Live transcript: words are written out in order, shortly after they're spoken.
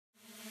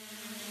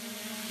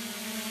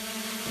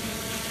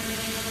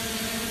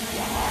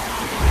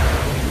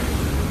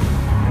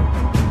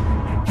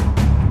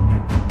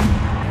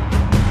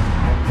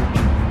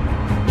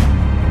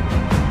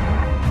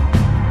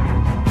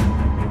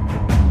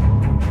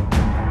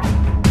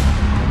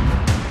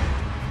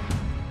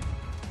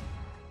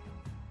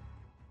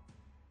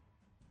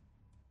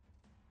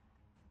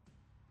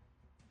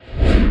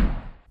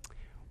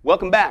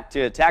Welcome back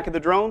to Attack of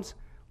the Drones.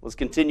 Let's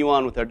continue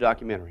on with our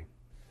documentary.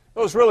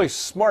 Those really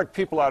smart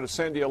people out of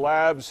Sandia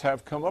Labs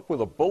have come up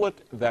with a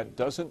bullet that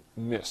doesn't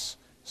miss.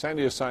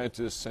 Sandia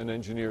scientists and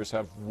engineers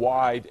have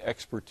wide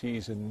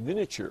expertise in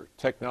miniature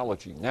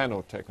technology,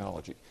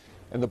 nanotechnology.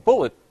 And the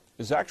bullet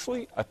is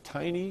actually a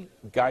tiny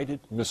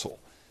guided missile.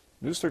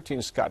 News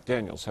 13's Scott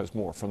Daniels has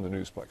more from the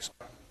Newsplex.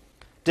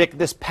 Dick,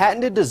 this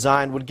patented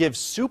design would give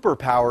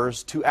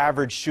superpowers to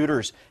average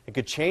shooters. It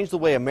could change the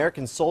way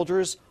American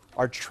soldiers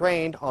are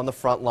trained on the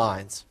front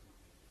lines.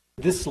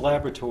 This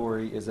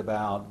laboratory is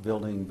about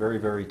building very,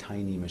 very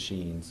tiny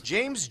machines.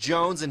 James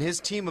Jones and his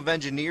team of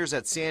engineers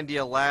at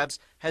Sandia Labs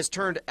has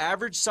turned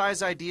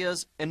average-size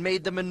ideas and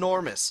made them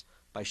enormous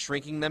by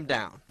shrinking them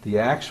down. The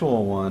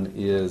actual one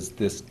is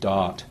this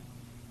dot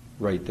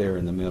right there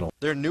in the middle.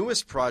 Their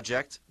newest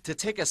project, to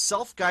take a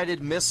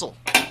self-guided missile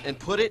and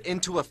put it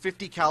into a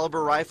 .50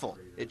 caliber rifle.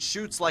 It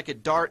shoots like a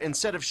dart.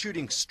 Instead of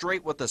shooting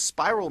straight with a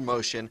spiral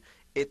motion,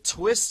 it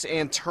twists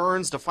and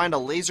turns to find a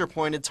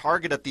laser-pointed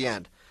target at the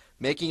end,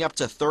 making up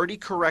to 30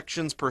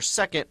 corrections per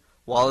second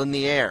while in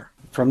the air.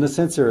 From the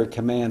sensor, it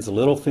commands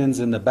little fins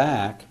in the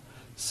back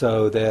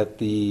so that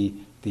the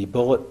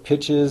bullet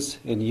pitches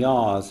and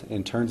yaws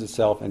and turns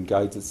itself and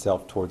guides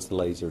itself towards the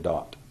laser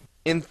dot.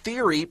 In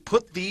theory,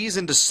 put these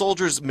into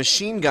soldiers'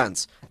 machine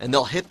guns, and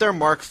they'll hit their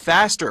mark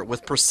faster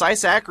with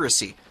precise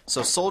accuracy,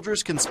 so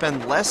soldiers can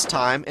spend less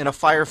time in a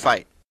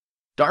firefight.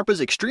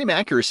 DARPA's Extreme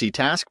Accuracy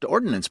Tasked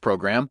Ordnance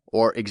Program,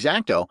 or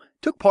EXACTO,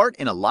 took part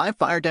in a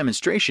live-fire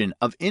demonstration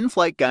of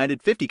in-flight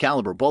guided .50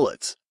 caliber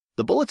bullets.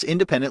 The bullets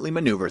independently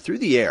maneuver through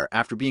the air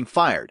after being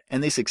fired,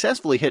 and they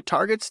successfully hit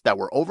targets that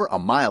were over a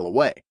mile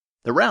away.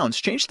 The rounds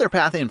changed their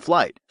path in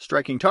flight,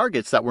 striking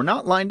targets that were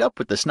not lined up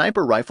with the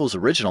sniper rifle's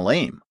original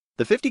aim.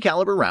 The .50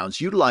 caliber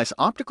rounds utilize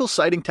optical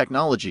sighting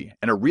technology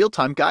and a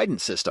real-time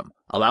guidance system,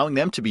 allowing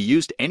them to be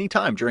used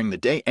anytime during the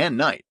day and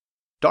night.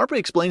 DARPA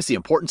explains the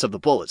importance of the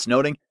bullets,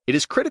 noting, "It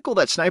is critical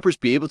that snipers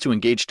be able to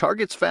engage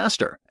targets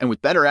faster and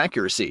with better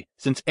accuracy,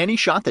 since any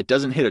shot that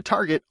doesn't hit a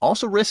target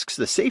also risks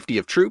the safety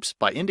of troops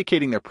by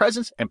indicating their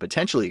presence and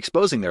potentially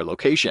exposing their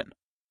location."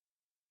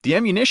 The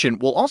ammunition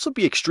will also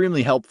be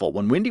extremely helpful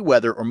when windy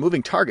weather or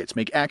moving targets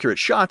make accurate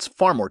shots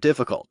far more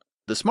difficult.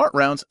 The smart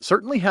rounds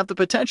certainly have the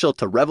potential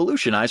to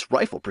revolutionize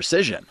rifle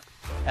precision.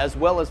 As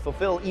well as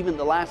fulfill even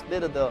the last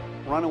bit of the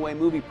Runaway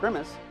movie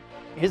premise.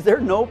 Is there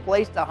no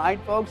place to hide,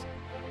 folks,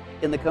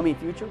 in the coming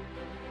future?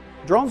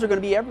 Drones are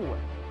going to be everywhere,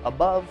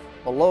 above,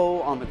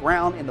 below, on the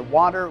ground, in the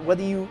water,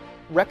 whether you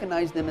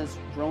recognize them as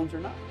drones or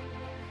not.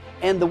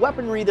 And the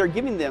weaponry they're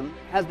giving them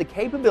has the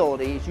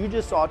capability, as you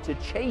just saw, to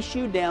chase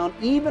you down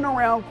even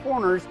around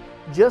corners,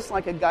 just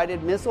like a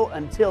guided missile,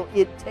 until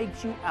it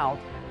takes you out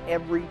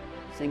every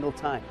single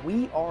time.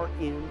 We are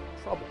in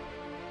trouble.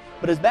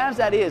 But as bad as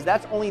that is,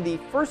 that's only the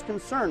first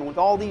concern with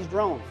all these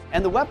drones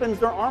and the weapons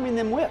they're arming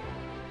them with.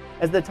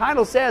 As the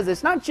title says,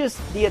 it's not just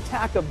the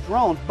attack of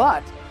drones,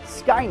 but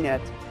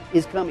Skynet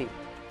is coming.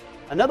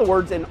 In other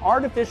words, an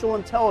artificial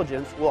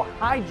intelligence will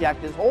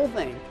hijack this whole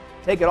thing,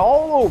 take it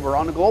all over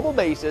on a global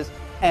basis,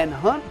 and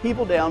hunt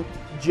people down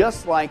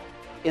just like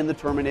in the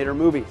Terminator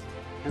movies.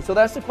 And so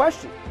that's the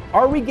question.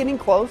 Are we getting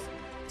close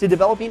to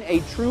developing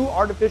a true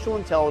artificial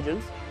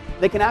intelligence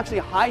that can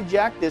actually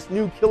hijack this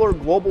new killer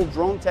global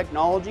drone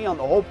technology on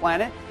the whole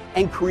planet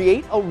and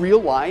create a real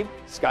live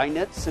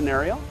Skynet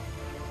scenario?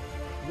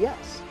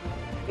 Yes.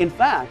 In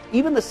fact,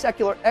 even the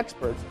secular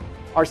experts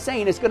are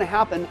saying it's going to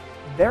happen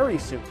very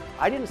soon.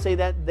 I didn't say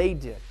that, they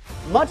did.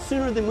 Much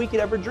sooner than we could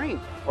ever dream,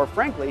 or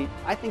frankly,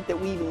 I think that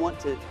we even want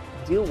to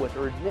deal with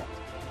or admit.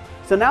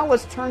 So now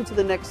let's turn to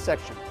the next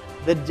section,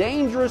 the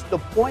dangerous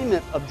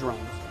deployment of drones,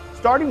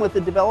 starting with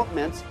the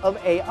developments of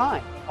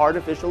AI,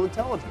 artificial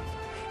intelligence.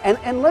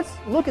 And let's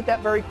look at that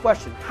very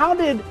question. How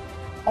did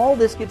all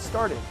this get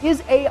started?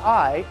 Is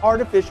AI,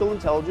 artificial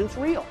intelligence,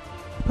 real?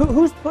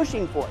 Who's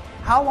pushing for it?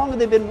 How long have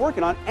they been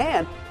working on it?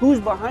 And who's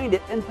behind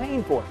it and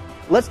paying for it?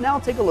 Let's now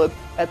take a look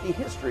at the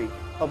history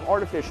of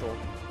artificial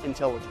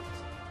intelligence.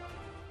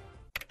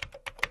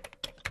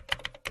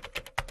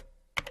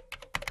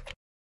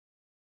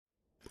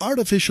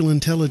 Artificial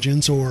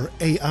intelligence, or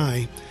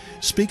AI,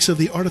 speaks of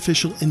the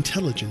artificial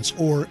intelligence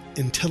or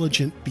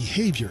intelligent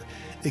behavior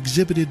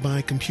exhibited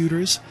by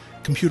computers,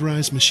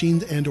 computerized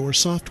machines, and or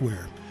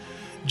software.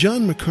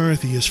 John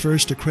McCarthy is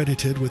first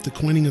accredited with the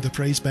coining of the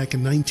phrase back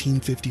in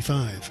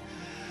 1955.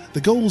 The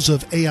goals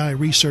of AI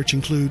research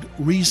include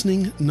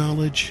reasoning,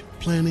 knowledge,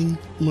 planning,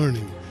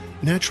 learning,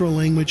 natural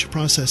language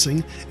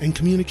processing and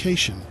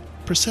communication,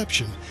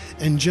 perception,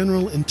 and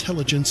general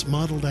intelligence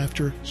modeled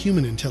after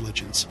human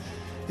intelligence.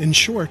 In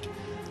short,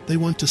 they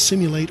want to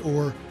simulate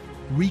or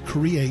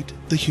recreate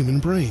the human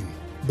brain.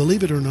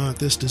 Believe it or not,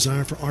 this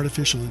desire for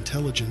artificial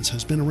intelligence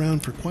has been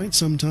around for quite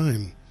some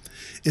time.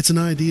 It's an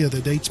idea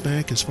that dates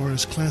back as far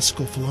as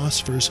classical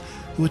philosophers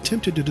who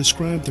attempted to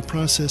describe the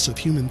process of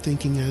human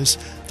thinking as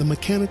the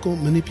mechanical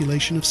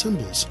manipulation of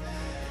symbols.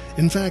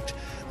 In fact,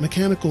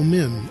 mechanical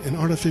men and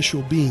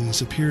artificial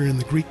beings appear in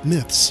the Greek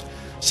myths,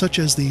 such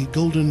as the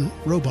golden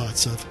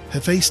robots of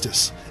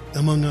Hephaestus,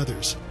 among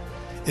others.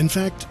 In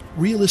fact,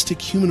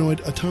 realistic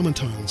humanoid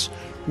automatons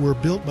were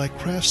built by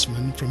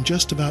craftsmen from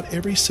just about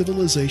every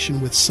civilization,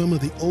 with some of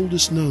the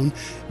oldest known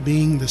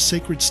being the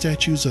sacred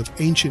statues of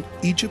ancient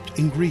Egypt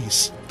and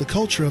Greece. The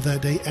culture of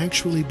that day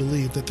actually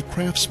believed that the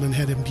craftsmen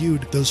had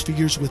imbued those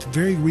figures with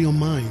very real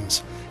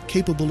minds,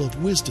 capable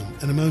of wisdom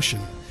and emotion.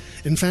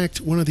 In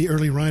fact, one of the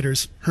early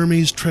writers,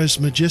 Hermes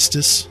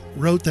Trismegistus,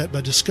 wrote that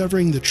by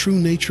discovering the true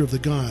nature of the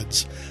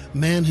gods,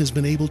 man has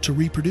been able to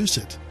reproduce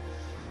it.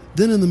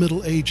 Then in the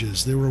Middle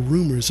Ages, there were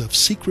rumors of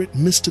secret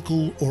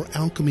mystical or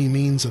alchemy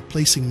means of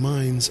placing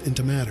minds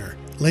into matter.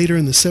 Later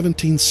in the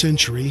 17th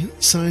century,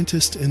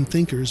 scientists and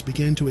thinkers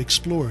began to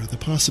explore the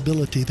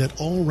possibility that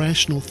all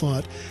rational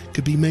thought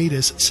could be made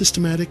as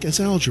systematic as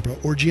algebra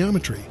or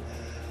geometry.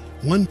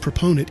 One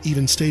proponent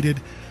even stated,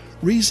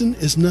 "Reason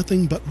is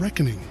nothing but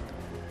reckoning."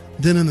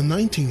 Then in the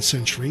 19th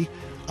century,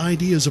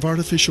 ideas of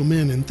artificial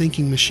men and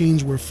thinking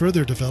machines were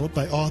further developed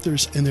by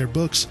authors in their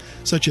books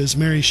such as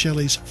Mary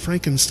Shelley's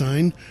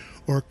Frankenstein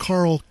or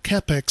Karl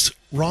Kapek's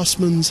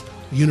Rossmann's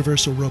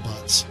Universal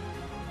Robots.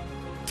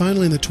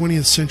 Finally, in the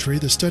 20th century,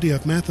 the study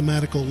of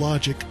mathematical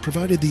logic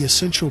provided the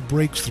essential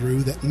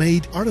breakthrough that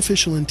made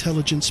artificial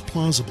intelligence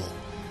plausible.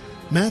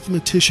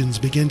 Mathematicians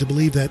began to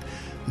believe that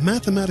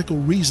mathematical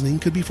reasoning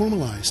could be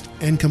formalized,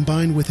 and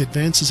combined with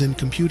advances in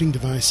computing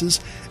devices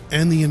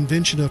and the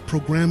invention of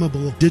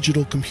programmable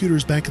digital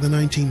computers back in the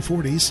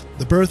 1940s,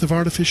 the birth of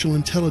artificial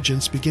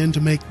intelligence began to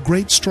make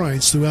great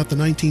strides throughout the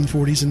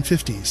 1940s and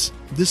 50s.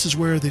 This is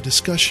where the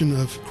discussion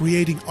of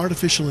creating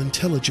artificial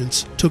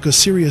intelligence took a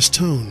serious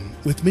tone,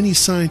 with many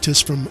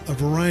scientists from a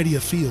variety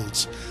of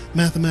fields: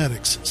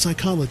 mathematics,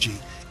 psychology,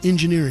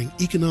 engineering,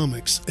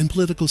 economics, and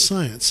political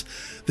science.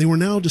 They were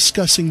now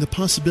discussing the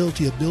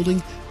possibility of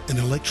building an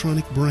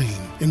electronic brain.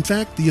 In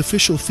fact, the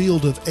official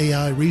field of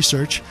AI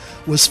research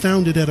was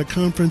founded at a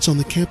conference on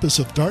the campus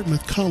of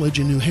Dartmouth College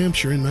in New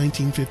Hampshire in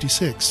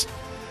 1956.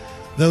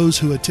 Those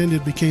who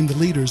attended became the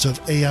leaders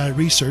of AI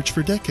research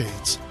for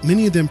decades.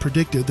 Many of them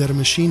predicted that a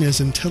machine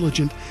as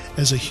intelligent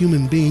as a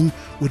human being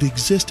would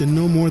exist in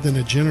no more than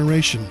a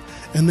generation,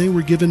 and they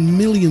were given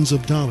millions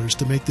of dollars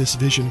to make this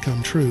vision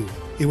come true.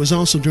 It was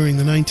also during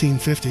the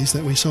 1950s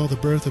that we saw the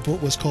birth of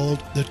what was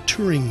called the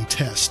Turing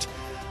test,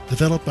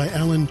 developed by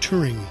Alan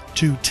Turing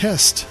to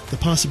test the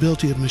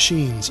possibility of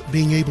machines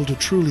being able to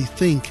truly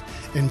think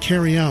and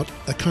carry out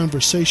a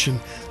conversation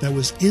that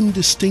was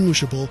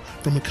indistinguishable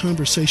from a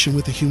conversation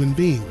with a human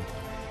being.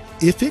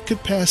 If it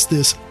could pass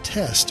this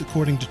test,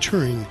 according to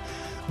Turing,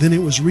 then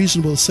it was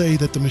reasonable to say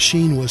that the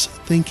machine was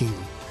thinking.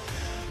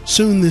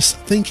 Soon this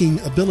thinking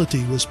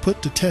ability was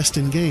put to test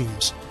in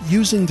games.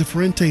 Using the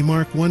Ferrante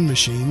Mark I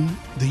machine,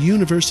 the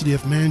University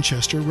of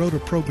Manchester wrote a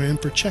program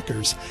for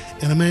checkers,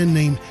 and a man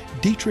named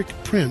Dietrich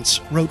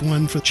Prince wrote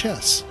one for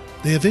chess.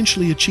 They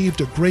eventually achieved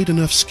a great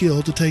enough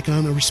skill to take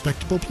on a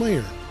respectable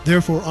player.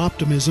 Therefore,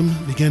 optimism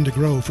began to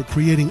grow for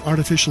creating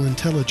artificial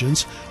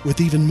intelligence,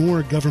 with even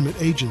more government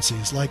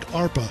agencies like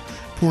ARPA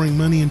pouring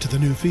money into the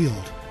new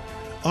field.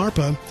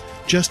 ARPA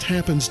just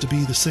happens to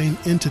be the same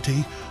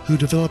entity who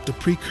developed the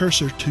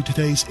precursor to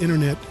today's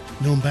internet,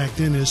 known back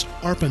then as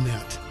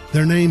ARPANET.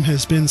 Their name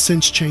has been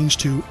since changed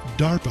to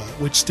DARPA,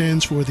 which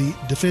stands for the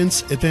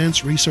Defense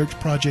Advanced Research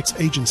Projects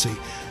Agency,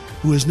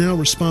 who is now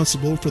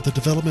responsible for the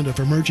development of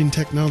emerging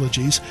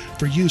technologies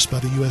for use by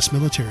the U.S.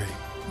 military.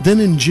 Then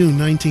in June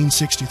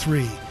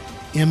 1963,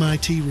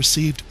 MIT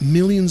received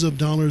millions of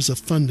dollars of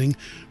funding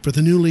for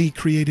the newly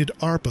created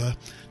ARPA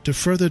to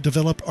further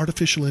develop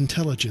artificial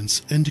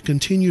intelligence, and to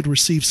continue to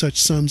receive such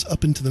sums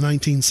up into the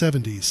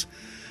 1970s.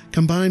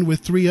 Combined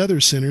with three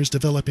other centers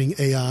developing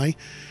AI,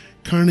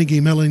 Carnegie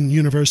Mellon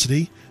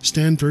University,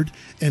 Stanford,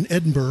 and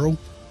Edinburgh,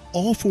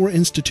 all four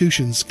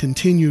institutions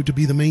continue to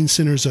be the main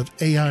centers of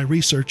AI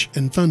research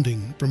and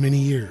funding for many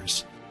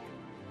years.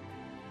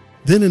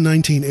 Then in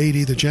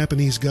 1980, the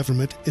Japanese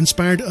government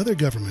inspired other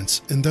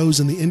governments and those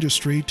in the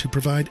industry to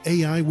provide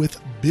AI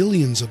with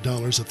billions of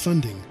dollars of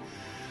funding.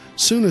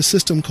 Soon a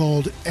system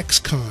called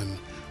XCON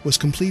was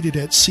completed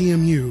at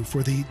CMU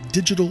for the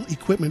Digital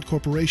Equipment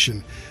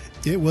Corporation.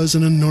 It was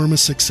an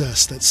enormous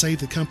success that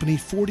saved the company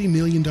 $40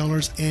 million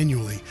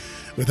annually,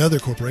 with other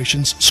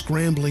corporations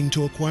scrambling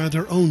to acquire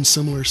their own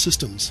similar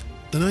systems.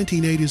 The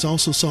 1980s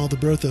also saw the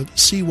birth of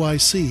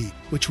CYC,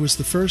 which was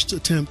the first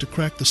attempt to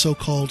crack the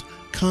so-called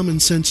common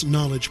sense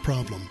knowledge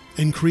problem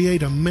and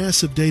create a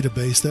massive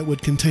database that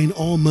would contain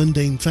all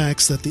mundane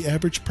facts that the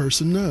average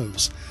person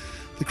knows.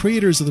 The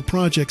creators of the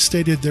project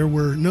stated there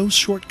were no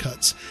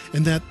shortcuts,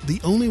 and that the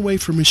only way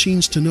for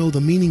machines to know the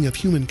meaning of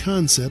human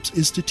concepts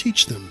is to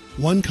teach them,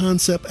 one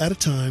concept at a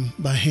time,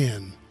 by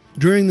hand.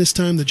 During this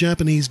time, the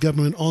Japanese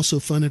government also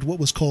funded what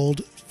was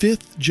called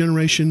Fifth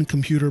Generation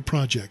Computer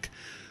Project,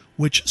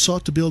 which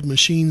sought to build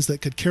machines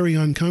that could carry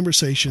on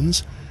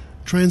conversations,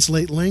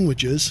 translate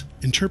languages,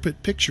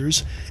 interpret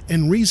pictures,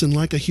 and reason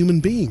like a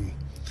human being.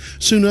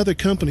 Soon other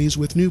companies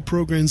with new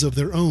programs of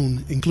their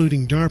own,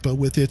 including DARPA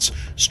with its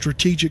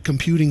Strategic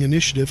Computing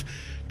Initiative,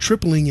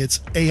 tripling its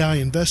AI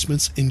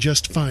investments in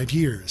just 5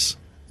 years.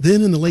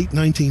 Then in the late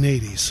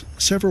 1980s,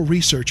 several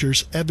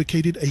researchers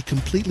advocated a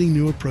completely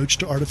new approach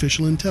to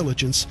artificial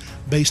intelligence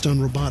based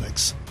on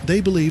robotics. They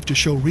believed to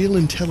show real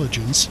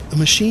intelligence, a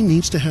machine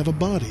needs to have a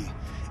body.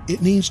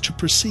 It needs to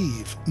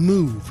perceive,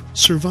 move,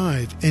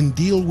 survive, and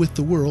deal with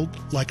the world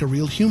like a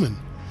real human.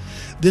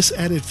 This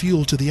added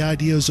fuel to the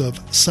ideas of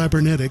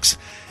cybernetics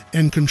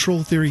and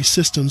control theory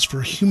systems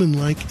for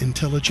human-like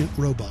intelligent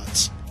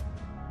robots.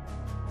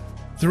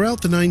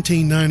 Throughout the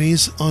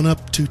 1990s on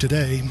up to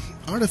today,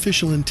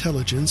 artificial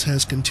intelligence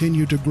has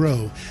continued to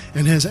grow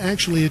and has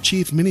actually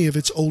achieved many of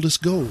its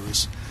oldest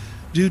goals.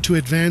 Due to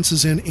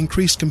advances in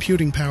increased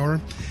computing power,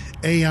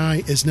 AI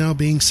is now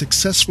being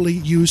successfully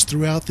used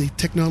throughout the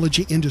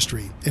technology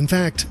industry. In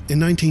fact, in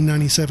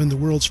 1997, the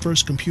world's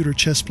first computer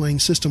chess-playing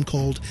system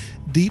called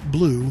Deep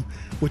Blue,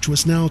 which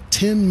was now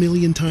 10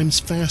 million times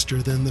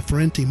faster than the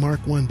Ferranti Mark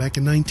I back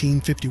in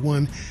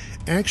 1951,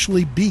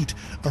 actually beat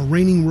a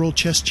reigning world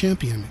chess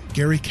champion,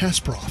 Garry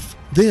Kasparov.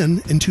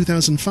 Then, in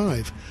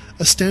 2005,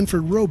 a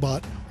Stanford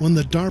robot won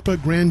the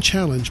DARPA Grand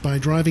Challenge by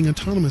driving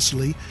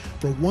autonomously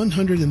for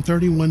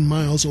 131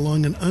 miles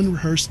along an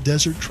unrehearsed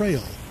desert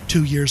trail.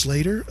 2 years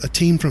later, a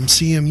team from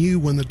CMU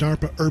won the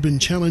DARPA Urban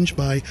Challenge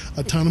by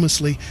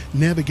autonomously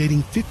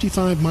navigating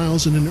 55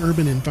 miles in an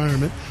urban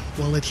environment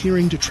while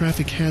adhering to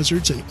traffic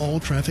hazards and all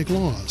traffic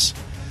laws.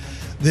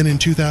 Then in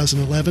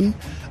 2011,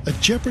 a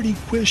Jeopardy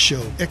quiz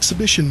show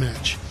exhibition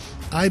match,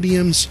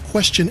 IBM's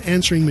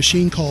question-answering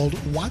machine called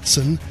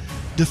Watson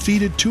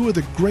defeated two of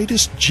the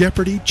greatest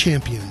Jeopardy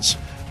champions,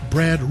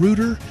 Brad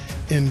Reuter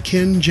and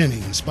Ken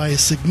Jennings, by a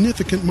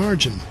significant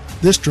margin.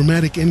 This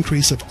dramatic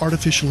increase of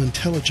artificial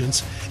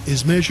intelligence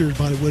is measured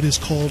by what is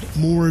called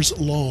Moore's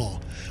Law,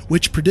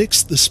 which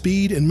predicts the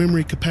speed and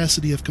memory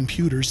capacity of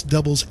computers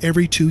doubles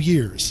every 2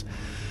 years.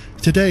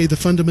 Today, the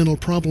fundamental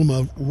problem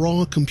of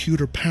raw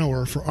computer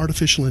power for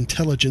artificial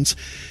intelligence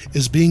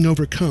is being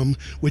overcome,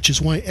 which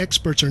is why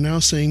experts are now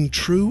saying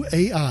true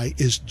AI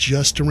is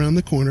just around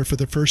the corner for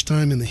the first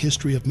time in the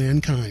history of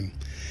mankind.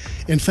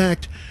 In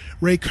fact,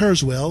 Ray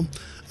Kurzweil,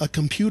 a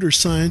computer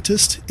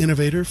scientist,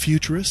 innovator,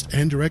 futurist,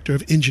 and director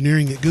of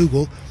engineering at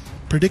Google,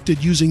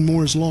 predicted using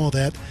Moore's Law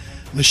that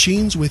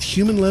machines with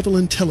human-level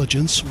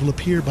intelligence will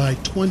appear by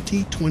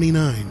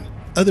 2029.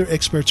 Other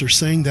experts are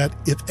saying that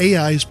if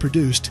AI is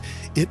produced,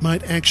 it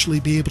might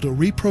actually be able to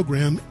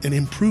reprogram and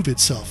improve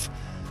itself,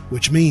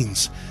 which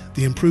means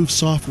the improved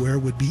software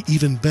would be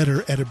even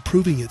better at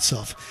improving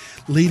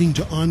itself, leading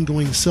to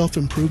ongoing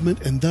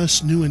self-improvement and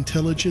thus new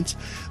intelligence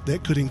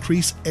that could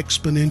increase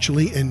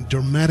exponentially and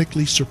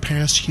dramatically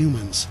surpass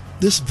humans.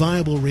 This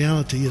viable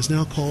reality is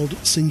now called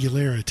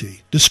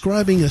singularity,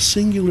 describing a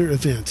singular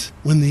event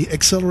when the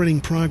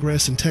accelerating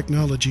progress in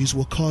technologies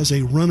will cause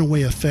a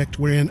runaway effect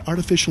wherein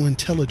artificial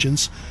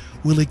intelligence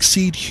will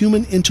exceed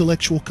human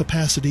intellectual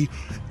capacity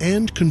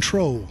and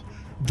control,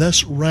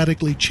 thus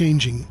radically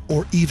changing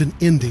or even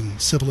ending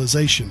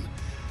civilization.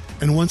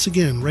 And once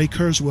again, Ray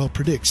Kurzweil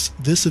predicts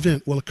this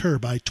event will occur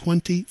by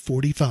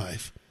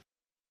 2045.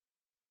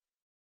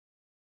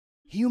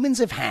 Humans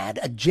have had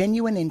a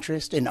genuine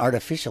interest in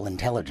artificial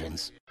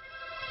intelligence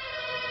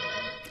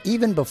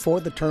even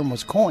before the term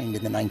was coined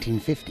in the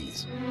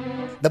 1950s.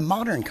 The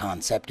modern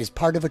concept is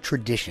part of a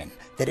tradition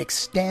that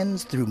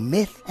extends through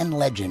myth and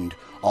legend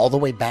all the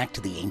way back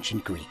to the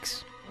ancient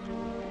Greeks.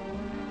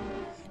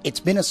 It's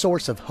been a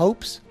source of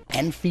hopes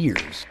and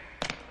fears,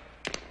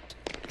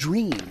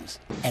 dreams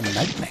and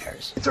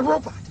nightmares. It's a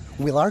robot.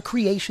 Will our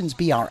creations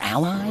be our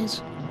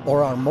allies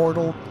or our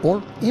mortal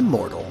or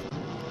immortal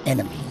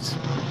enemies?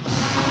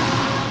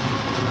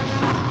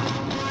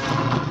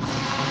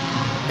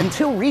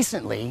 Until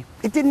recently,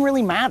 it didn't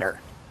really matter.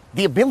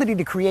 The ability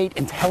to create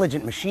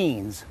intelligent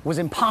machines was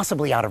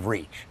impossibly out of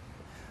reach.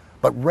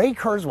 But Ray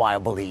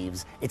Kurzweil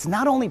believes it's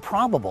not only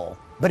probable,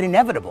 but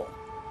inevitable,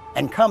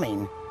 and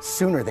coming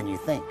sooner than you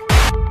think.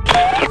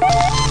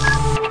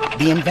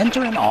 The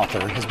inventor and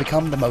author has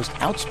become the most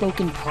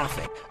outspoken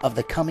prophet of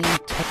the coming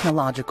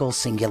technological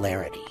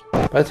singularity.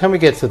 By the time we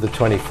get to the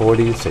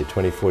 2040s, say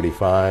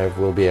 2045,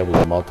 we'll be able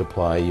to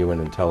multiply human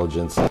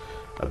intelligence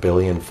a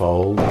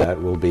billion-fold. That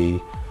will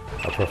be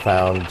a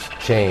profound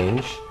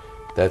change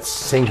that's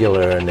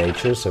singular in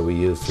nature, so we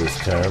use this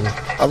term.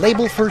 A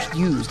label first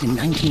used in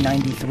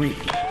 1993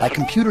 by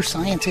computer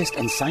scientist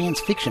and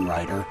science fiction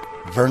writer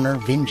Vernor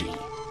Vinge.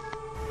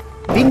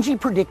 Vinge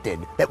predicted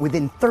that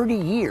within 30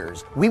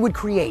 years, we would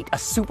create a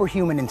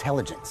superhuman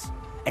intelligence,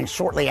 and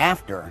shortly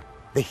after,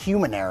 the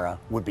human era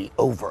would be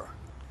over.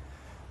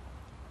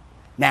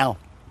 Now,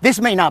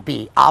 this may not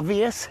be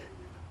obvious,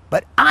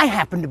 but I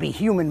happen to be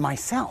human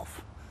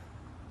myself,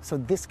 so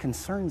this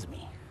concerns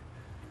me.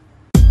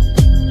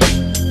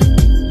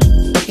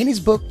 In his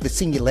book, The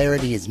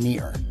Singularity is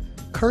Near,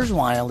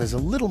 Kurzweil is a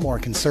little more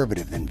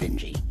conservative than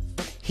Vinge.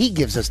 He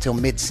gives us till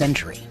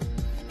mid-century,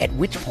 at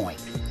which point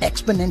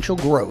exponential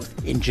growth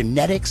in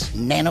genetics,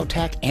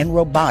 nanotech, and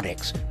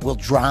robotics will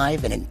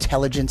drive an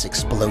intelligence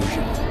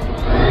explosion.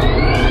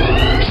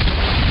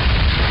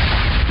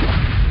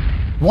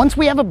 Once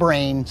we have a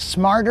brain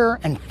smarter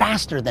and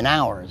faster than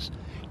ours,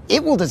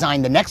 It will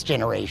design the next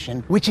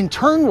generation, which in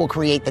turn will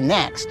create the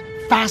next,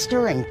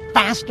 faster and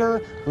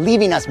faster,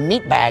 leaving us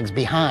meatbags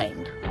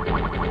behind.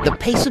 The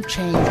pace of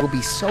change will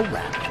be so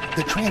rapid,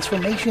 the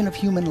transformation of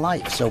human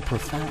life so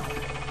profound,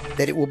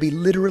 that it will be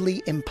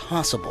literally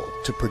impossible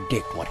to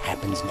predict what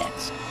happens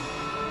next.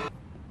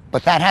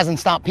 But that hasn't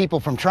stopped people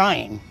from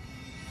trying.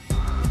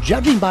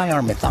 Judging by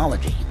our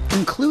mythology,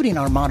 including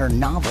our modern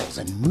novels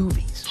and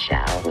movies,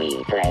 shall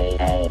we play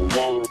a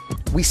game?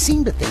 We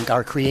seem to think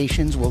our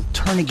creations will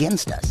turn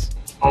against us.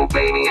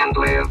 Obey me and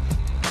live,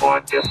 or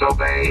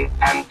disobey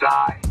and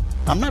die.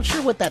 I'm not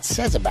sure what that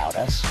says about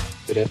us.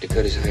 We'd have to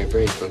cut his higher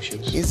brain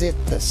functions. Is it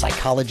the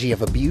psychology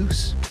of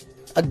abuse?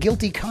 A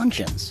guilty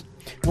conscience?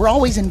 We're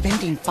always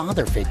inventing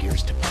father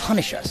figures to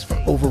punish us for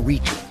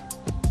overreaching.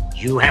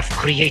 You have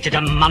created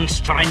a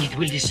monster and it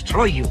will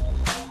destroy you.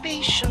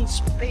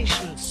 Patience,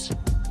 patience.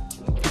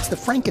 It's the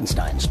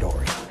Frankenstein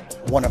story,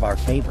 one of our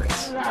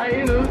favorites. It's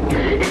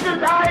alive! It's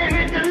alive!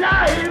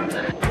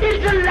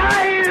 It's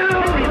alive! It's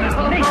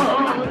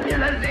alive! In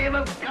the name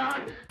of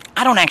God.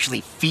 I don't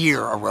actually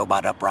fear a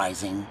robot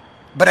uprising,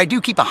 but I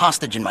do keep a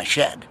hostage in my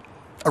shed.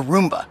 A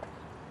Roomba.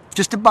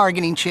 Just a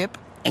bargaining chip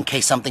in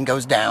case something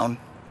goes down.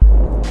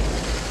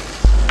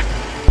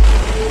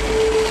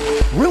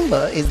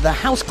 Roomba is the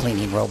house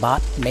cleaning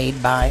robot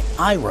made by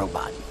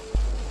iRobot.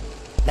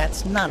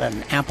 That's not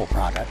an Apple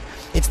product.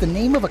 It's the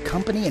name of a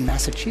company in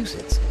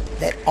Massachusetts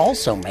that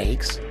also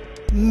makes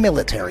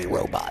military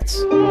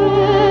robots.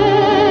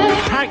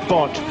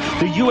 Hackbot,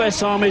 the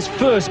US Army's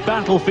first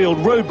battlefield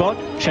robot,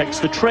 checks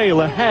the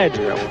trail ahead.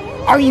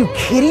 Are you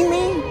kidding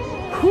me?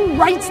 Who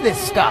writes this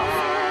stuff?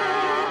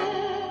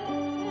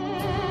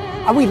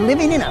 Are we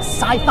living in a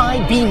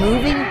sci-fi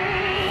B-movie?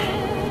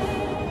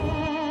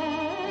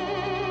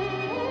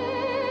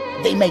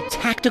 They make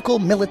tactical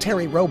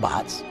military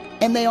robots,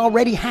 and they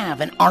already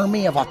have an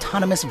army of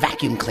autonomous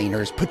vacuum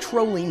cleaners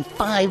patrolling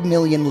 5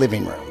 million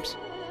living rooms.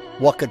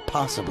 What could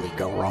possibly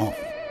go wrong?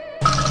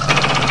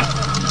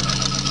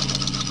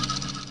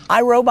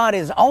 iRobot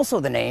is also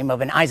the name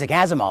of an Isaac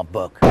Asimov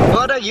book.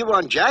 What, you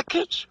want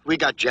jackets? We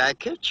got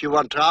jackets. You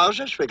want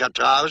trousers? We got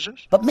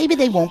trousers. But maybe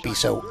they won't be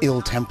so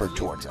ill-tempered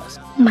towards us.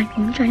 Might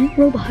be a giant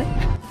robot.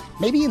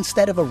 Maybe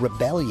instead of a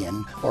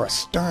rebellion or a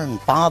stern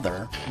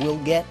father, we'll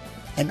get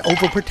an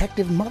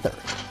overprotective mother.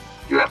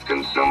 You have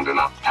consumed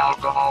enough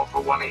alcohol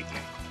for one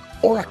evening.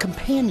 Or a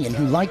companion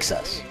who likes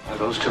us. Are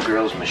those two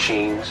girls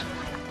machines?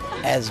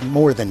 As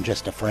more than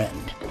just a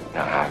friend.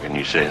 Now, how can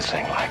you say a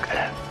thing like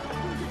that?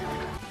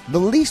 The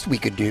least we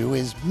could do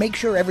is make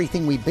sure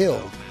everything we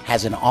build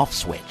has an off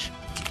switch.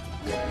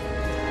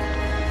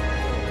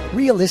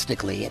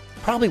 Realistically, it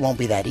probably won't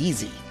be that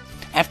easy.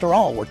 After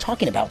all, we're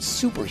talking about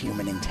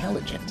superhuman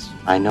intelligence.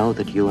 I know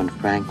that you and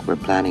Frank were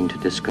planning to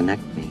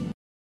disconnect me.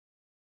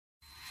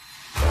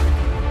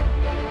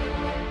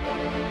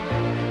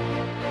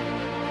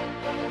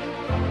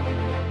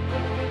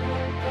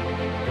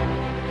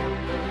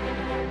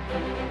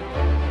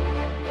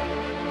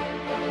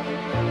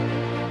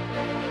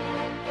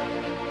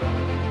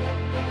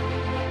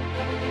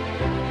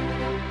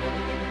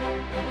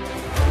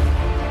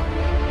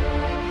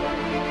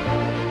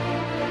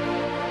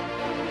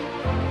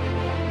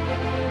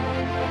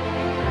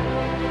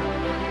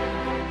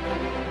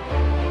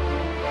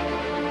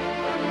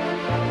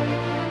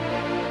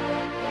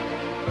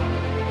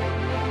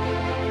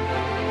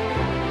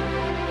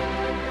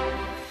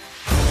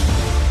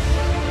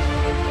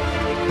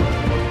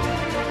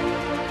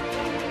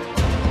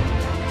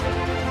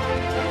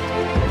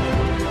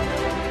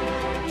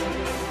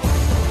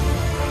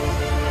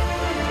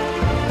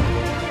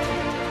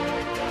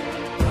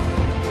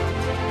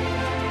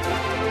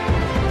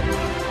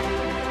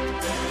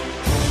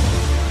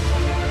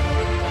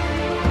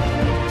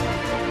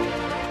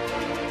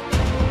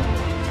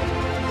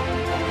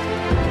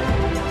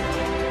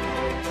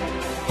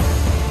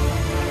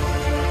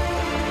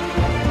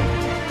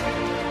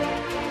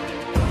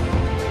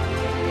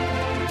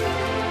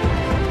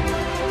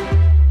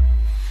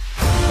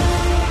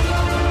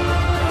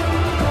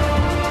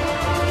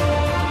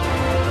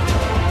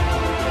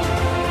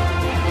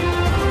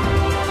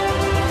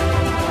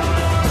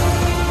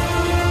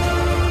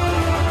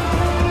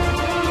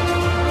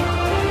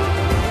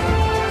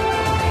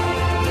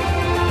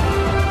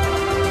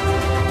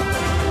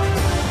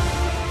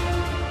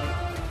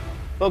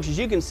 Folks, as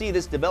you can see,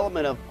 this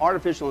development of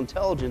artificial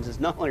intelligence is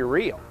not only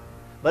real,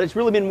 but it's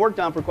really been worked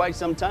on for quite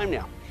some time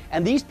now.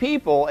 And these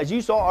people, as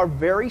you saw, are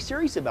very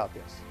serious about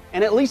this.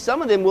 And at least some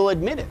of them will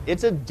admit it.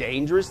 It's a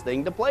dangerous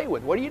thing to play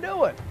with. What are you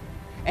doing?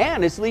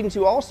 And it's leading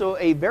to also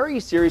a very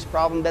serious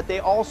problem that they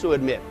also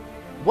admit.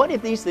 What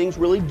if these things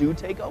really do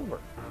take over?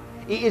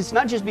 It's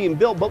not just being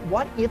built, but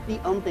what if the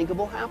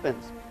unthinkable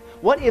happens?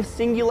 What if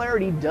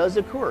singularity does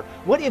occur?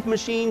 What if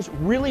machines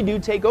really do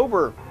take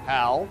over,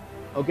 Hal?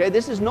 Okay,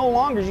 this is no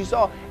longer, as you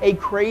saw, a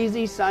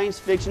crazy science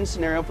fiction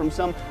scenario from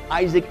some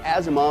Isaac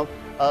Asimov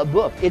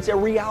book. It's a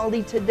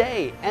reality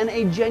today and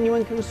a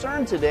genuine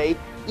concern today.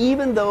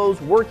 Even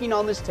those working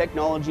on this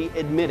technology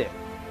admit it.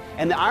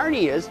 And the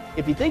irony is,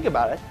 if you think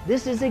about it,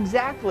 this is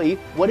exactly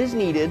what is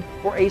needed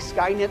for a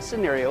Skynet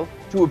scenario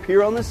to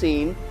appear on the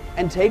scene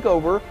and take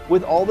over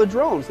with all the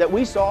drones that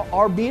we saw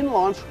are being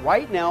launched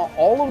right now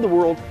all over the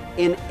world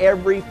in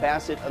every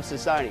facet of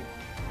society.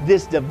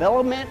 This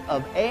development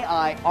of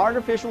AI,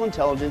 artificial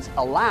intelligence,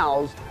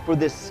 allows for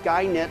this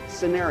Skynet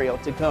scenario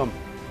to come.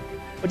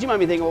 But you might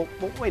be thinking,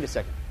 well wait a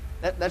second.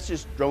 That's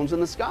just drones in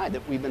the sky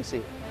that we've been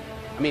seeing.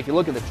 I mean, if you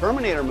look at the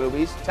Terminator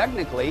movies,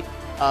 technically,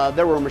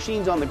 there were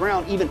machines on the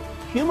ground, even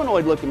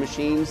humanoid-looking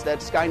machines that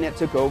Skynet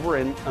took over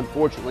and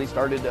unfortunately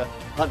started to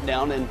hunt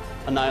down and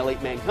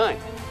annihilate mankind.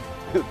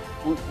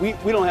 We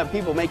don't have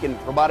people making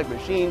robotic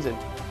machines and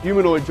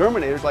humanoid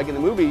Terminators like in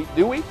the movie,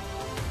 do we?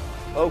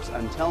 Folks,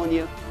 I'm telling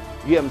you,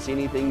 you haven't seen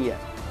anything yet.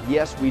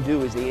 Yes, we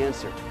do is the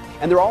answer.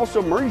 And they're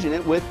also merging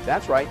it with,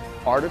 that's right,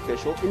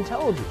 artificial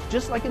intelligence,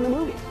 just like in the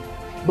movie.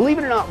 Believe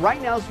it or not,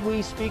 right now as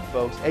we speak,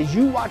 folks, as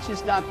you watch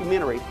this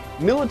documentary,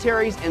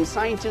 militaries and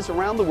scientists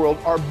around the world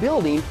are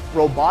building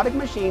robotic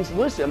machines,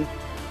 listen,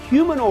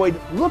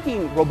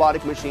 humanoid-looking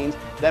robotic machines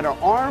that are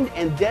armed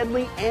and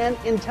deadly and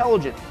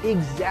intelligent,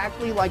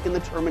 exactly like in the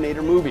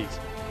Terminator movies.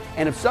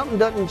 And if something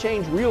doesn't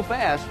change real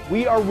fast,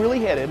 we are really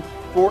headed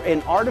for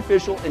an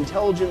artificial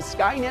intelligence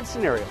Skynet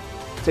scenario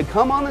to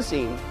come on the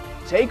scene,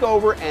 take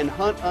over, and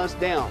hunt us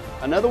down.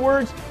 In other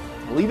words,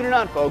 believe it or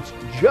not, folks,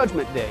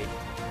 Judgment Day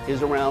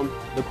is around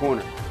the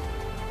corner.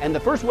 And the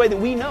first way that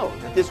we know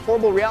that this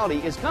horrible reality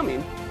is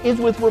coming is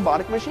with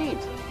robotic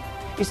machines.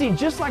 You see,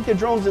 just like the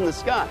drones in the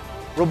sky,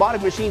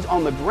 robotic machines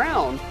on the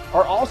ground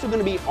are also going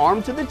to be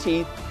armed to the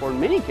teeth, or in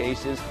many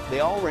cases, they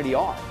already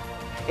are.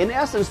 In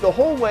essence, the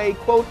whole way,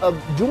 quote,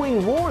 of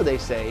doing war, they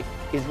say,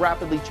 is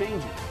rapidly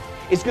changing.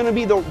 It's going to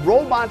be the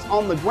robots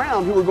on the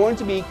ground who are going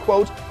to be,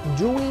 quote,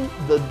 doing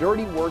the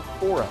dirty work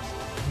for us.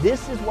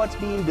 This is what's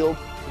being built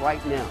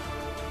right now.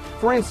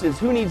 For instance,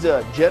 who needs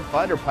a jet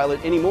fighter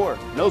pilot anymore?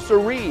 No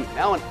siree.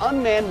 Now an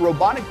unmanned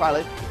robotic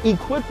pilot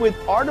equipped with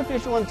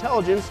artificial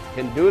intelligence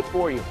can do it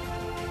for you.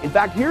 In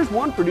fact, here's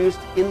one produced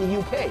in the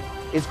UK.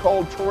 It's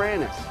called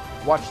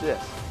Taranis. Watch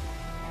this.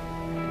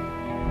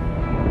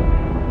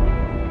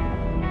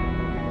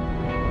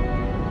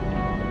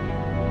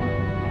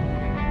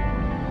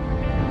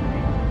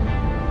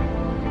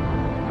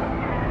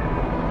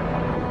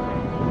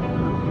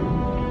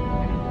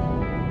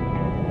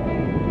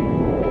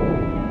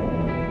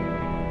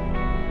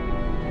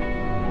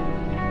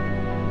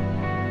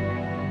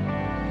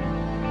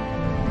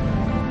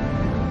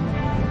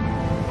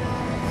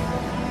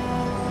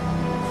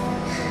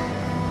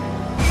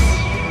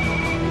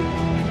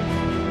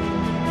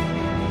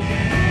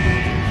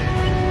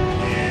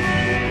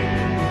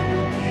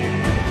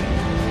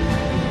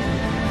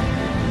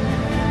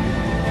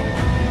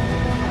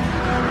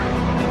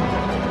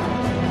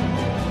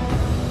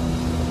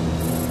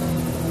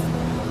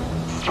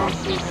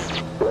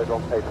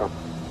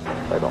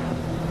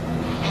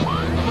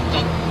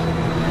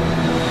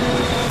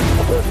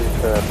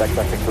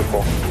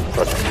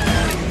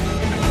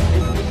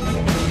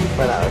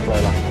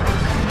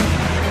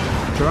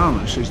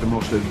 Taranis is the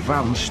most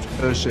advanced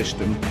Earth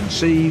system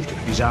conceived,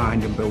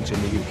 designed and built in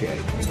the UK.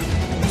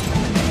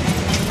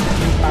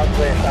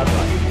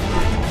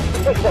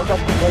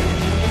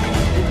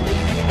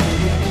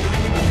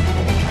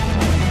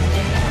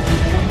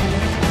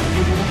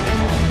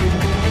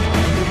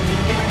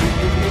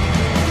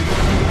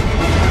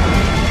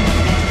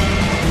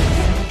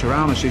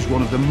 Taranis is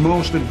one of the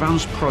most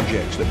advanced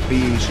projects that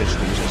BAE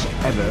Systems has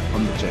ever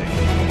undertaken.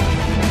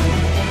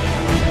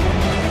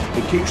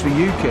 It keeps the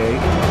UK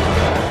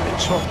at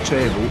the top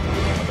table of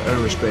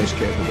aerospace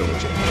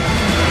capability.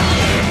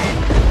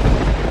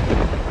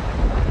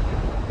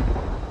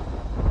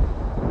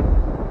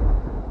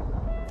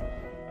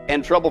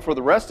 And trouble for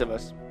the rest of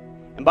us.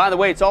 And by the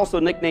way, it's also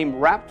nicknamed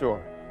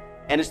Raptor.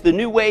 And it's the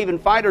new wave in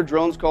fighter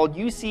drones called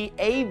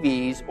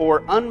UCAVs,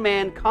 or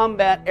Unmanned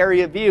Combat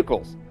Area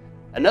Vehicles.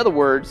 In other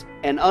words,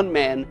 an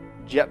unmanned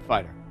jet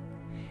fighter.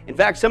 In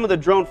fact, some of the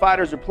drone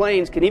fighters or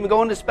planes can even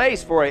go into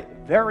space for a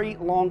very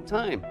long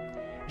time,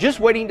 just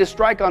waiting to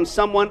strike on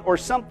someone or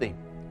something.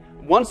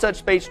 One such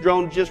space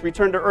drone just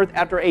returned to Earth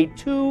after a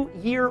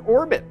 2-year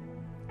orbit.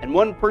 And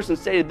one person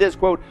stated this,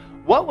 quote,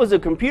 "What was a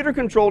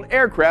computer-controlled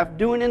aircraft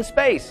doing in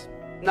space?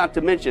 Not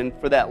to mention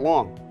for that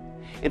long."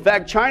 In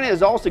fact, China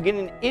is also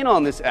getting in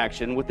on this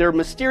action with their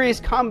mysterious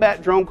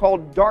combat drone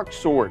called Dark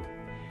Sword.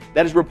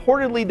 That is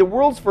reportedly the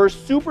world's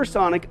first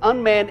supersonic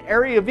unmanned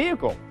area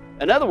vehicle.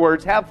 In other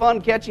words, have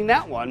fun catching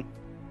that one.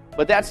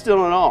 But that's still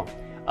not all.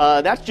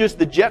 That's just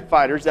the jet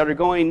fighters that are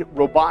going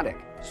robotic.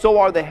 So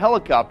are the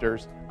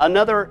helicopters,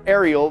 another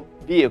aerial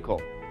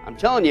vehicle. I'm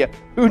telling you,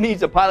 who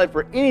needs a pilot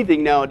for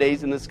anything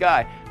nowadays in the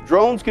sky?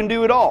 Drones can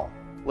do it all.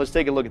 Let's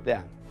take a look at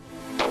that.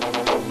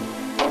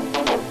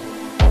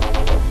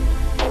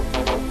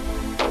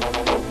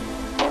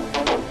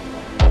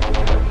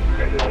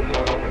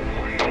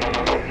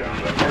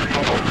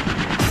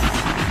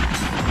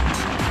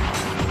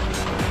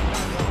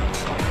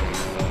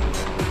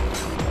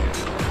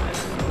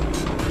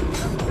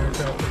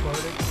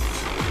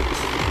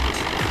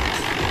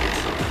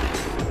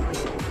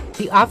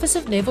 Office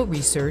of Naval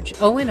Research,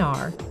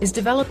 ONR, is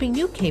developing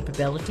new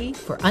capability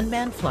for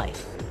unmanned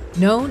flight,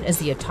 known as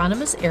the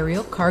Autonomous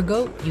Aerial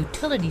Cargo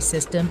Utility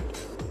System,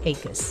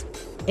 ACUS.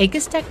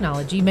 ACUS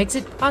technology makes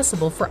it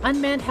possible for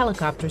unmanned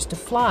helicopters to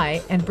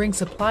fly and bring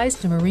supplies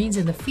to Marines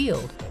in the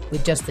field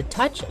with just the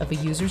touch of a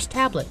user's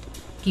tablet,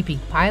 keeping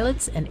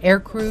pilots and air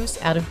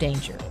crews out of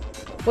danger.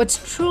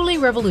 What's truly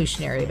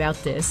revolutionary about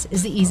this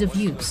is the ease of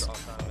use.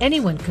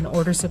 Anyone can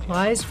order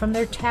supplies from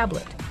their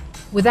tablet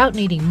without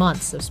needing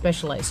months of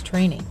specialized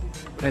training.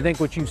 And I think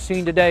what you've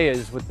seen today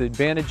is with the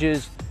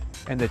advantages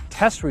and the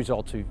test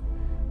results we've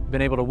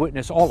been able to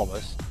witness, all of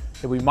us,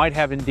 that we might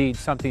have indeed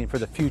something for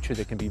the future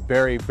that can be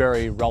very,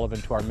 very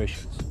relevant to our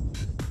missions.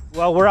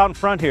 Well, we're out in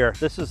front here.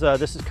 This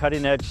is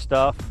cutting edge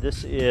stuff.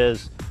 This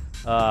is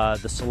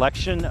the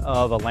selection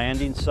of a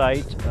landing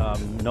site.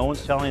 No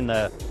one's telling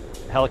the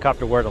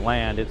helicopter where to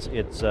land.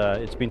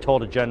 It's being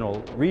told a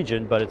general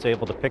region, but it's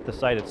able to pick the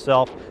site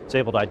itself. It's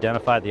able to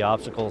identify the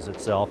obstacles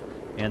itself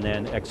and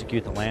then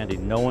execute the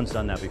landing. No one's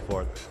done that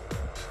before.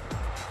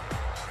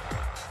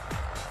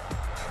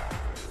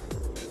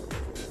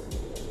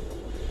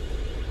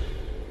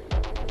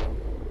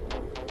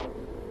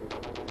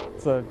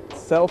 It's a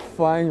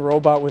self-flying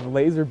robot with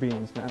laser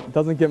beams, man. It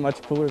doesn't get much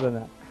cooler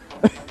than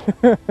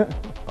that.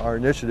 Our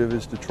initiative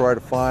is to try to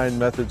find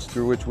methods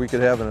through which we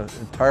could have an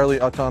entirely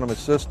autonomous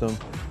system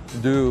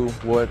do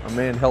what a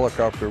manned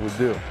helicopter would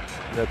do.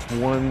 That's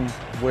one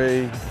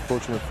way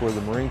approaching it for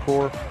the Marine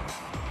Corps.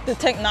 The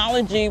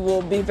technology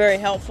will be very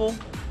helpful.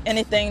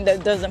 Anything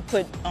that doesn't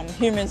put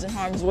humans in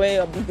harm's way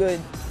will be good.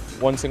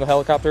 One single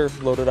helicopter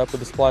loaded up with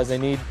the supplies they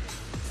need,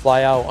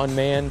 fly out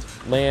unmanned,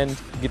 land,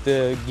 get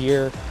the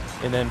gear,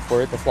 and then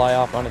for it to fly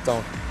off on its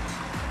own.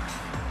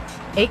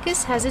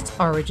 ACUS has its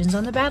origins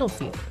on the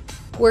battlefield,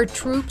 where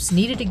troops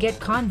needed to get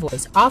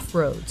convoys off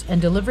roads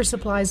and deliver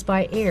supplies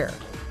by air,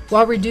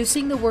 while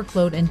reducing the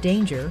workload and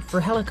danger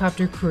for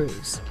helicopter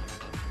crews.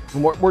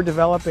 And what we're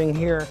developing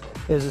here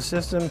is a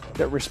system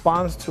that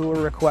responds to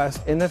a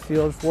request in the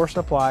field for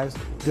supplies,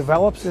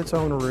 develops its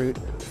own route,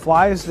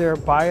 flies there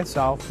by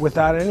itself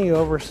without any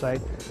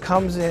oversight,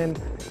 comes in,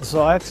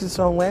 selects its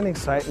own landing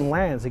site and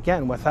lands,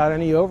 again, without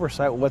any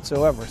oversight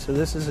whatsoever. So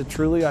this is a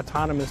truly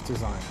autonomous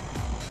design.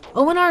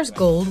 ONR's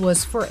goal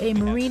was for a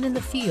Marine in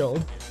the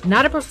field,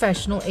 not a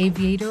professional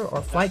aviator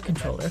or flight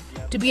controller,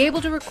 to be able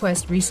to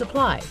request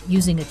resupply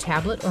using a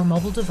tablet or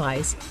mobile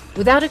device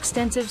without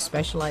extensive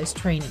specialized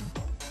training.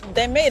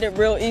 They made it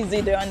real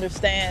easy to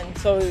understand,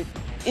 so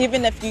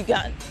even if you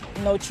got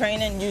no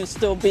training, you'd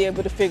still be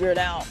able to figure it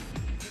out.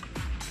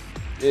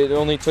 It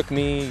only took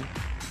me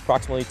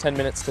approximately 10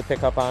 minutes to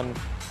pick up on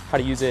how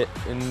to use it,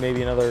 and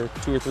maybe another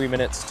 2 or 3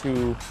 minutes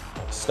to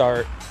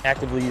start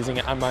actively using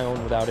it on my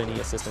own without any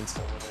assistance.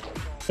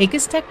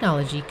 ACUS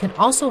technology can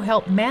also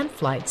help manned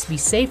flights be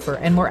safer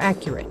and more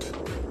accurate.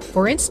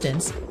 For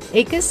instance,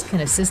 ACUS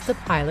can assist the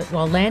pilot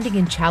while landing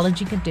in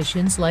challenging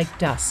conditions like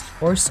dust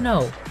or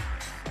snow.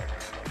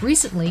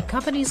 Recently,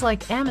 companies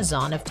like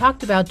Amazon have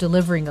talked about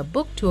delivering a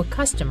book to a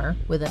customer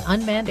with an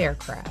unmanned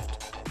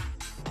aircraft.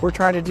 We're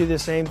trying to do the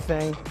same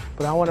thing,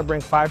 but I want to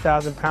bring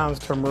 5,000 pounds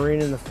to a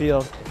Marine in the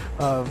field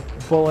of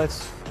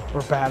bullets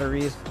or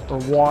batteries or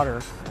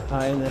water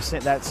in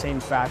that same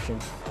fashion.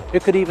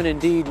 It could even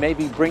indeed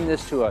maybe bring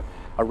this to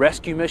a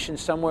rescue mission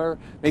somewhere,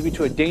 maybe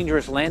to a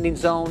dangerous landing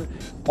zone,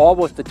 all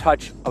with the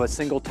touch of a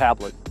single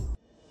tablet.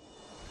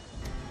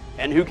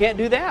 And who can't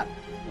do that?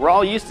 We're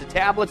all used to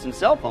tablets and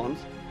cell phones.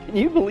 Can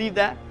you believe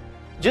that?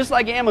 Just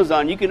like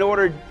Amazon, you can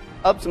order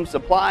up some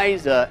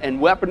supplies and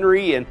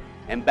weaponry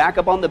and back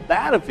up on the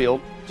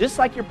battlefield, just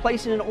like you're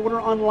placing an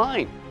order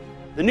online.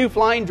 The new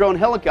flying drone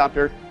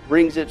helicopter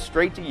brings it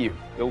straight to you.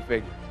 Go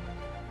figure.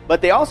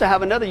 But they also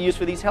have another use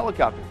for these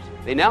helicopters.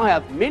 They now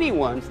have mini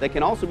ones that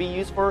can also be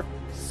used for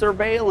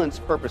surveillance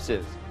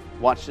purposes.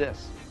 Watch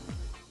this.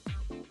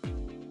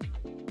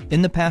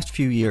 In the past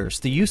few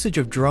years, the usage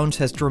of drones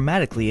has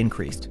dramatically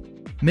increased.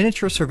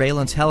 Miniature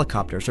surveillance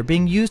helicopters are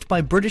being used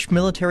by British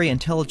military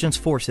intelligence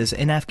forces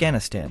in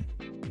Afghanistan.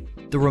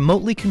 The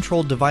remotely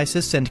controlled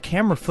devices send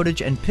camera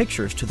footage and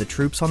pictures to the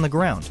troops on the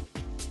ground.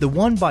 The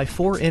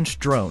 1x4-inch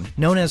drone,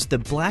 known as the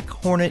Black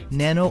Hornet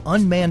Nano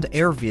Unmanned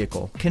Air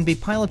Vehicle, can be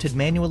piloted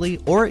manually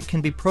or it can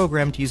be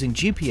programmed using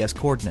GPS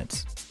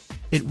coordinates.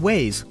 It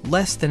weighs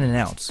less than an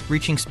ounce,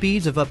 reaching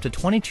speeds of up to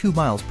 22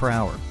 miles per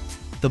hour.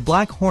 The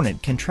Black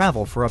Hornet can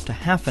travel for up to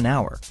half an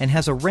hour and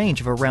has a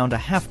range of around a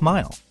half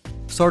mile.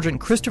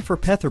 Sergeant Christopher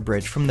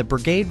Petherbridge from the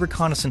Brigade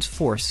Reconnaissance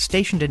Force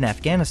stationed in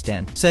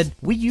Afghanistan said,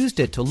 "We used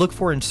it to look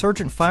for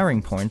insurgent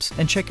firing points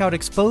and check out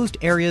exposed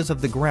areas of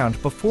the ground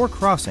before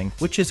crossing,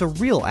 which is a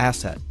real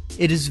asset.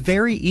 It is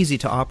very easy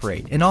to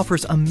operate and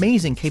offers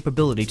amazing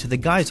capability to the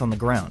guys on the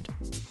ground."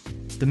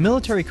 The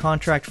military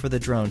contract for the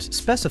drones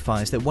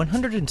specifies that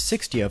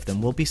 160 of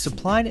them will be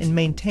supplied and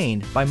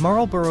maintained by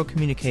Marlborough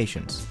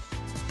Communications.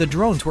 The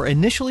drones were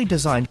initially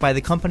designed by the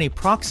company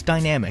Prox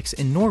Dynamics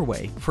in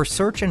Norway for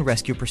search and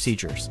rescue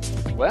procedures.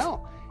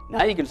 Well,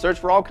 now you can search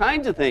for all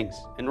kinds of things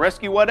and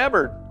rescue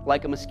whatever,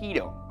 like a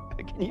mosquito.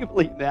 Can you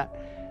believe that?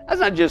 That's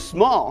not just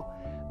small,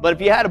 But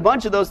if you had a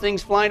bunch of those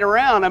things flying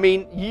around, I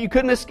mean, you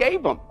couldn't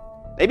escape them.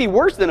 They'd be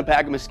worse than a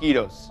pack of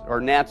mosquitoes or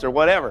gnats or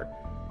whatever.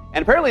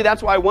 And apparently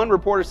that's why one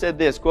reporter said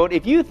this, quote,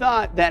 "If you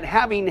thought that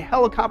having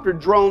helicopter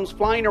drones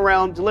flying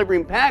around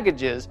delivering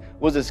packages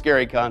was a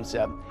scary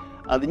concept,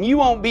 then you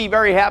won't be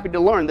very happy to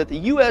learn that the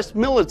U.S.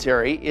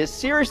 military is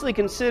seriously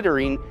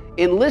considering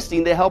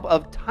enlisting the help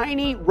of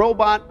tiny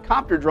robot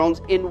copter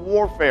drones in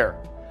warfare.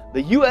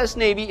 The U.S.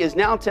 Navy is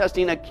now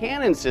testing a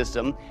cannon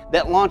system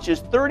that launches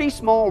 30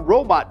 small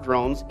robot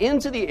drones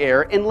into the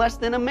air in less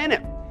than a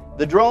minute.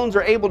 The drones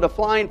are able to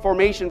fly in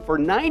formation for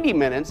 90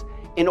 minutes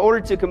in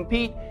order to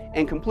compete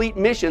and complete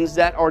missions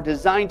that are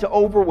designed to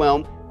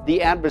overwhelm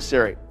the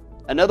adversary.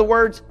 In other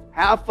words,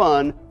 have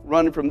fun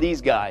running from these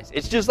guys.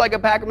 It's just like a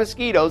pack of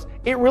mosquitoes.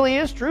 It really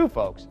is true,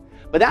 folks.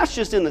 But that's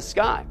just in the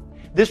sky.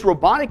 This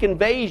robotic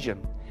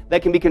invasion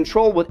that can be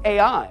controlled with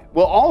AI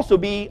will also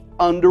be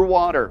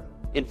underwater.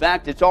 In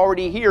fact, it's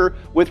already here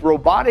with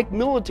robotic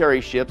military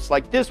ships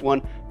like this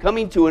one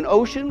coming to an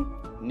ocean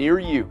near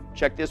you.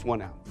 Check this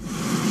one out.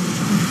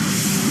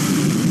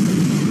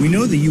 We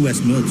know the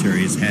U.S.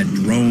 military has had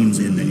drones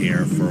in the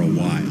air for a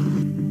while.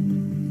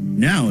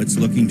 Now it's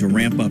looking to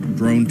ramp up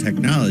drone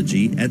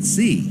technology at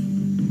sea.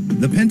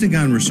 The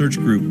Pentagon research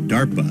group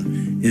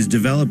DARPA is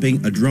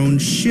developing a drone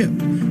ship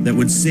that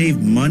would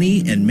save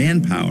money and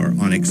manpower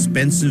on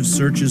expensive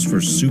searches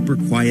for super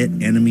quiet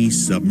enemy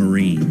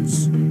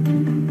submarines.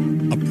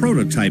 A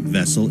prototype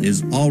vessel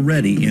is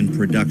already in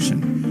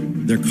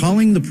production. They're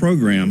calling the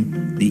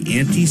program the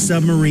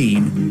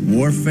Anti-Submarine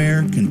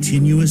Warfare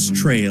Continuous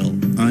Trail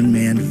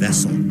Unmanned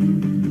Vessel.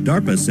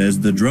 DARPA says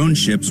the drone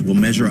ships will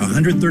measure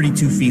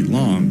 132 feet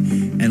long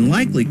and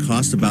likely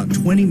cost about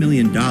 $20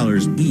 million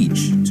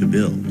each to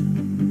build.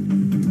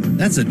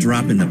 That's a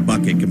drop in the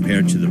bucket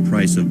compared to the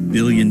price of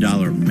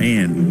billion-dollar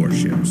manned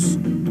warships.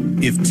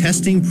 If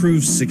testing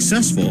proves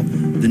successful,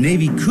 the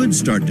Navy could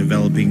start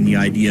developing the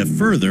idea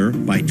further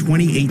by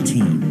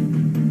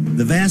 2018.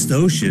 The vast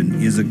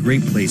ocean is a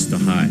great place to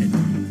hide.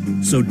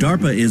 So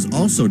DARPA is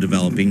also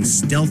developing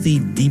stealthy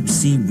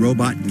deep-sea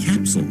robot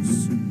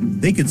capsules.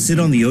 They could sit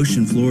on the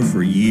ocean floor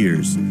for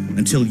years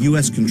until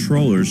U.S.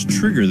 controllers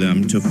trigger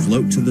them to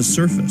float to the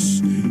surface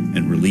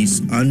and release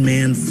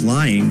unmanned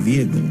flying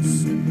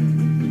vehicles.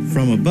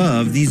 From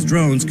above, these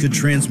drones could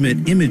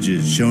transmit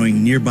images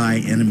showing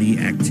nearby enemy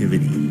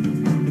activity.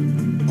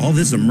 All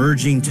this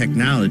emerging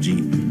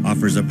technology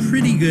offers a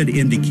pretty good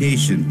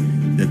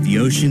indication that the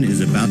ocean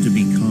is about to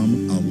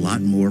become a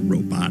lot more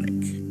robotic.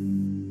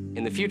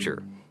 In the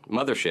future,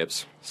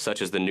 motherships,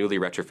 such as the newly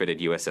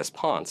retrofitted USS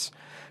Ponce,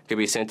 could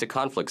be sent to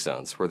conflict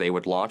zones where they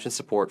would launch and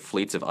support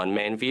fleets of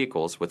unmanned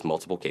vehicles with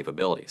multiple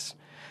capabilities.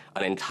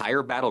 An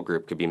entire battle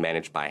group could be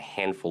managed by a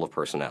handful of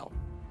personnel.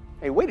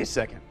 Hey, wait a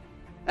second.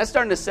 That's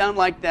starting to sound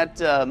like that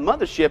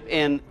mothership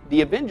in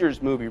the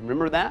Avengers movie.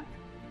 Remember that?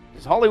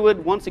 Does Hollywood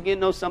once again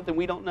know something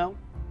we don't know?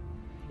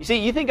 You see,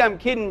 you think I'm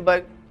kidding,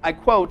 but I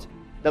quote,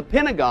 "The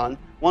Pentagon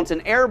wants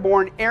an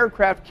airborne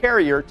aircraft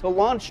carrier to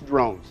launch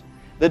drones."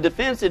 The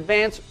Defense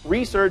Advanced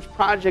Research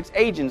Projects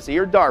Agency,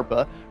 or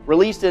DARPA,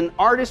 released an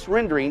artist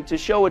rendering to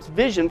show its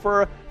vision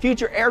for a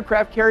future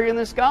aircraft carrier in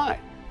the sky,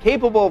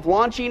 capable of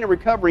launching and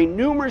recovering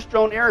numerous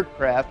drone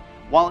aircraft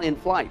while in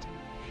flight.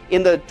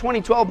 In the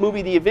 2012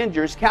 movie The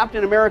Avengers,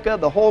 Captain America,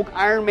 the Hulk,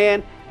 Iron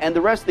Man, and the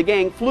rest of the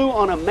gang flew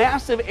on a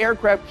massive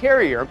aircraft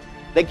carrier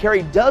that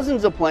carried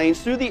dozens of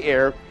planes through the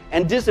air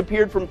and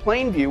disappeared from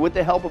plane view with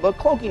the help of a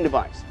cloaking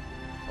device.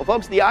 Well,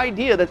 folks, the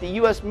idea that the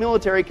U.S.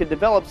 military could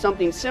develop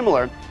something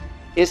similar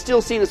is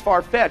still seen as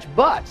far-fetched,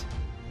 but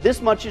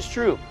this much is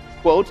true.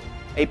 Quote,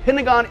 "A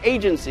Pentagon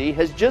agency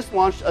has just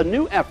launched a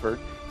new effort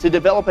to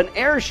develop an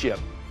airship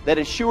that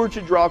is sure to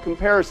draw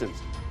comparisons."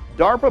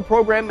 DARPA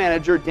program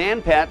manager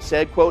Dan Patt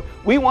said, quote,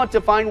 "We want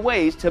to find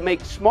ways to make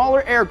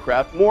smaller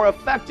aircraft more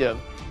effective,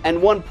 and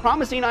one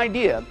promising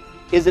idea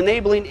is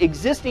enabling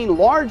existing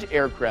large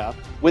aircraft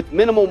with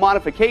minimal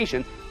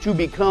modification to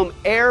become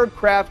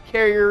aircraft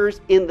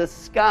carriers in the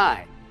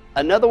sky."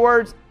 In other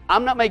words,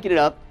 I'm not making it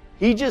up.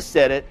 He just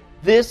said it.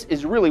 This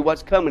is really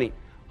what's coming.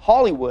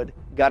 Hollywood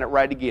got it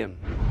right again.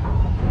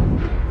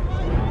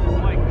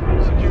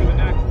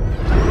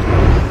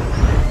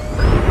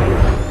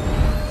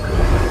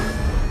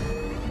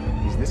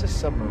 Is this a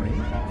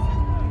submarine?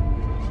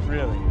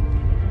 Really?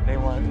 They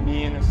want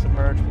me in a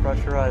submerged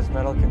pressurized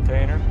metal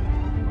container?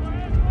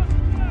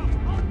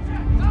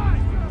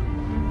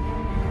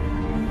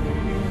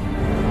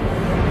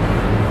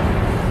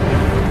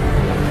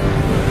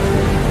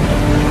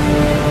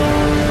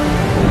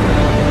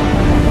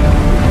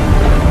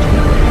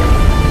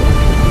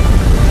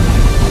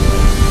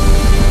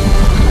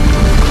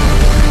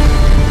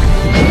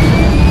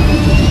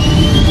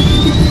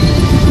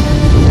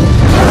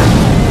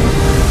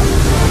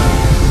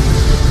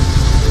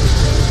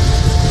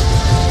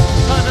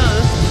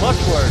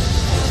 Much worse.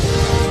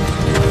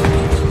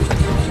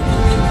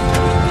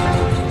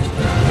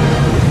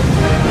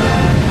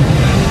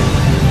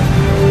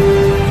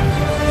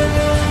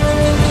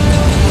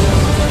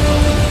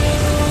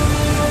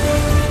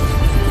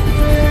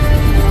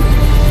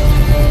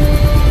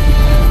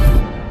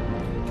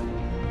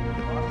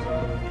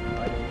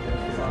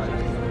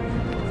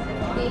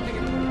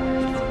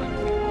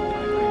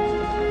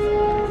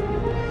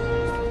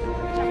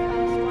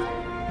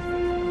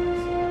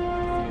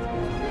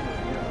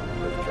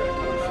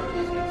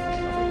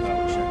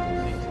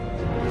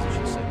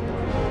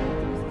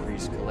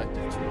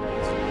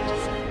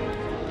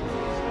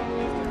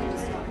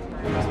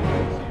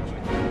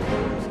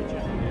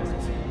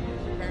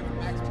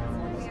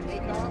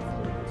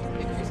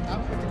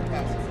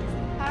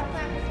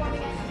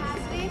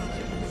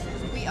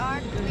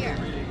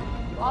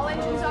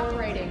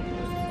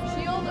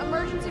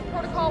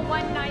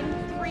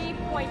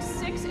 Flight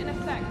 6 in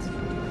effect.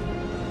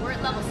 We're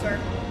at level, sir.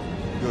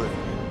 Good.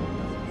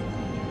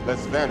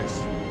 Let's vanish.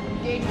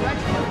 Engage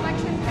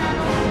retroreflection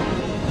panel.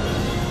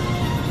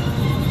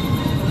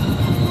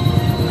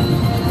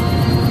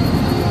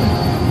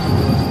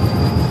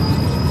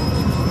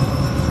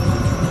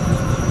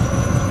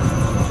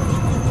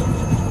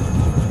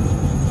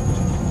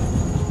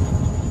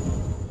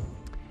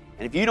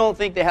 And if you don't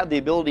think they have the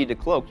ability to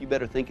cloak, you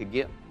better think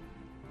again.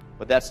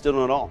 But that's still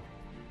not all.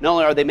 Not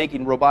only are they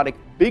making robotic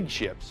big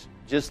ships,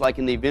 just like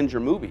in the Avenger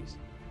movies,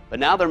 but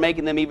now they're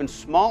making them even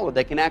smaller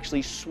that can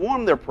actually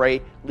swarm their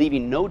prey,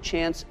 leaving no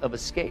chance of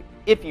escape,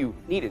 if you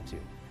needed to.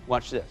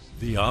 Watch this.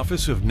 The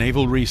Office of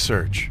Naval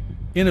Research.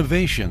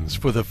 Innovations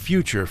for the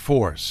Future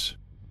Force.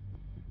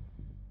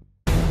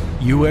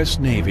 U.S.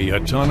 Navy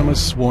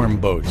Autonomous Swarm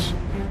Boats.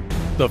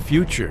 The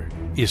future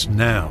is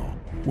now.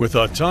 With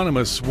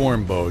autonomous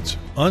swarm boats,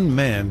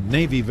 unmanned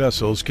Navy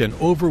vessels can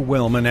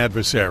overwhelm an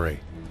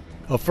adversary.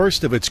 A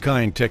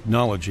first-of-its-kind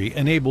technology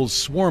enables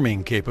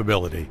swarming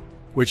capability,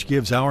 which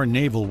gives our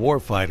naval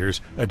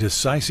warfighters a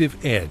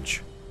decisive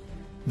edge.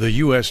 The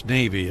U.S.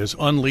 Navy is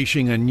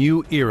unleashing a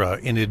new era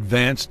in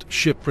advanced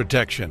ship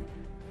protection,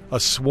 a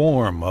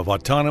swarm of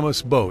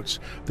autonomous boats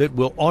that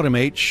will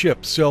automate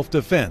ship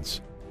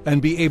self-defense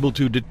and be able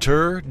to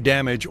deter,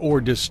 damage,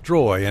 or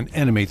destroy an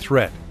enemy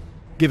threat,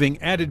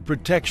 giving added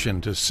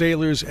protection to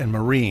sailors and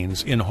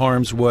Marines in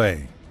harm's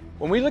way.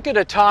 When we look at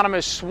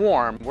autonomous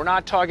swarm, we're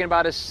not talking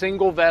about a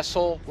single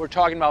vessel, we're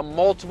talking about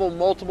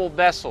multiple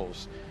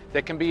vessels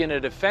that can be in a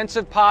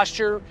defensive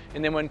posture,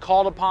 and then when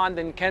called upon,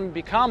 then can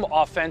become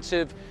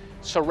offensive,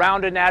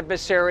 surround an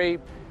adversary,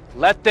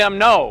 let them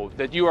know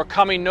that you are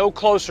coming no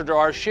closer to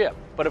our ship.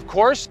 But of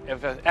course,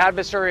 if an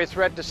adversary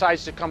threat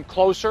decides to come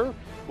closer,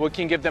 we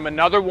can give them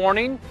another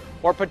warning,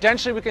 or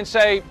potentially we can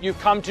say,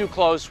 you've come too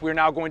close, we're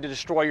now going to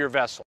destroy your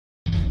vessel.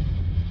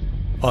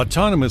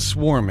 Autonomous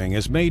swarming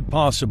is made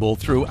possible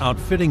through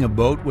outfitting a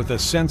boat with a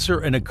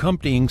sensor and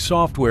accompanying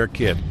software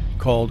kit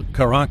called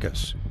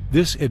Caracas.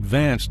 This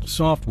advanced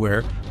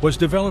software was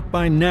developed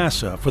by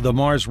NASA for the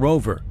Mars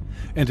rover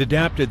and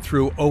adapted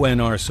through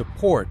ONR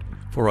support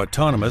for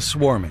autonomous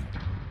swarming.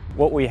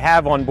 What we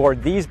have on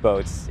board these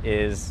boats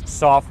is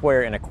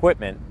software and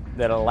equipment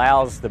that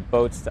allows the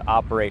boats to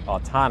operate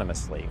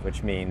autonomously,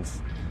 which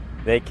means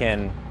they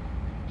can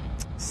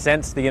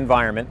sense the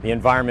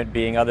environment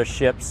being other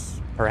ships,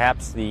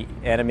 perhaps the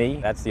enemy,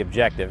 that's the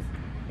objective,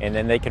 and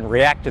then they can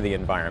react to the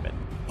environment.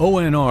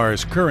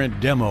 ONR's current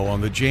demo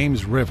on the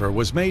James River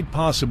was made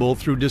possible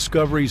through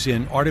discoveries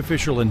in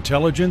artificial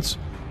intelligence,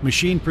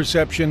 machine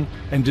perception,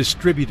 and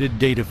distributed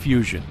data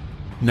fusion.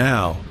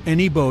 Now,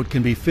 any boat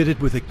can be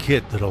fitted with a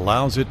kit that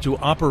allows it to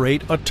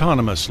operate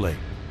autonomously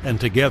and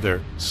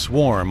together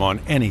swarm on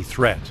any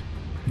threat.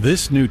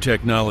 This new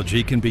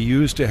technology can be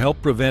used to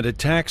help prevent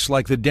attacks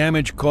like the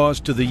damage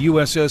caused to the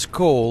USS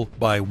Cole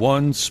by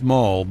one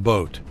small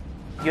boat.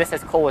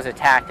 USS Cole was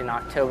attacked in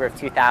October of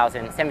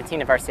 2000.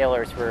 17 of our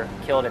sailors were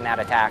killed in that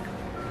attack.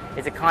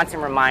 It's a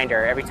constant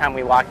reminder every time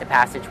we walk the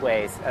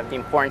passageways of the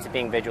importance of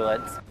being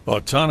vigilant.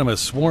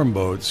 Autonomous swarm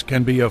boats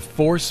can be a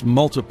force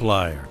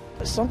multiplier.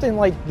 Something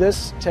like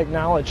this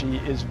technology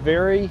is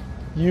very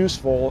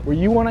useful where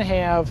you want to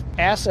have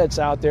assets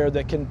out there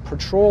that can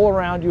patrol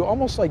around you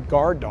almost like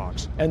guard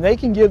dogs, and they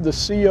can give the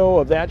CO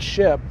of that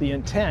ship the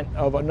intent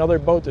of another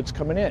boat that's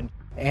coming in.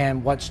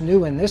 And what's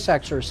new in this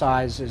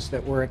exercise is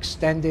that we're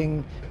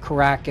extending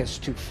Caracas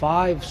to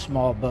 5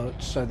 small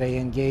boats so they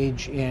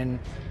engage in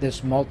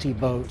this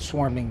multi-boat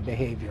swarming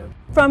behavior.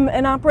 From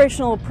an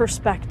operational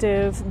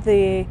perspective,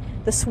 the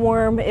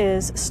swarm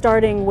is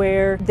starting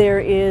where there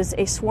is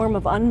a swarm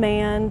of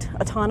unmanned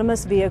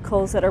autonomous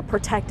vehicles that are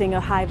protecting a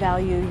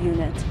high-value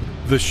unit.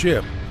 The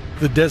ship,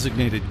 the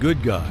designated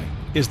good guy,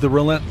 is the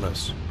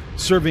Relentless,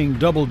 serving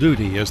double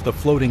duty as the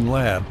floating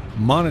lab,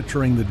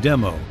 monitoring the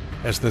demo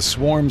as the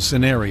swarm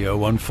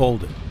scenario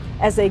unfolded.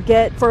 As they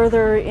get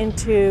further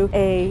into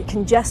a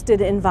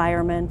congested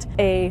environment,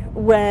 a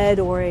red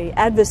or an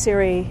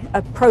adversary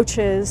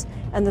approaches,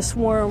 and the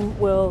swarm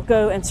will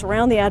go and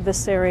surround the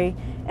adversary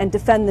and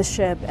defend the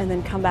ship and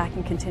then come back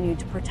and continue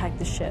to protect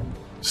the ship.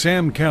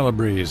 Sam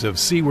Calabrese of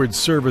Seaward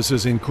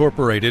Services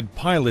Incorporated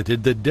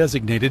piloted the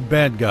designated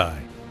bad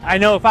guy. I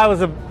know if I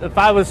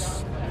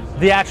was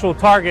the actual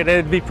target,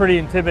 it'd be pretty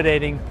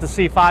intimidating to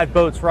see 5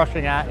 boats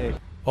rushing at me.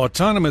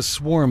 Autonomous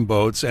swarm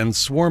boats and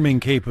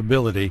swarming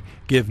capability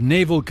give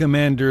naval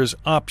commanders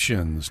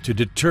options to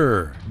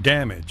deter,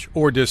 damage,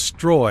 or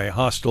destroy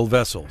hostile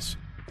vessels.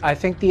 I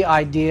think the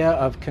idea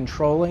of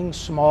controlling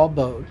small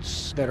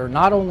boats that are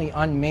not only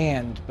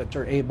unmanned, but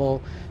they're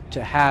able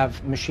to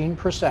have machine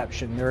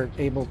perception. They're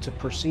able to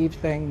perceive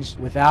things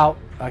without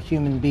a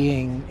human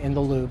being in the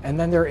loop. And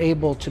then they're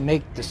able to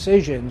make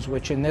decisions,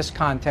 which in this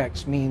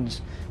context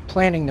means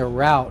planning their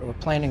route or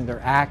planning their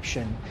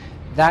action.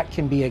 That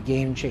can be a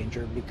game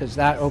changer because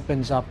that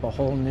opens up a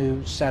whole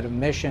new set of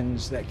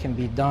missions that can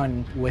be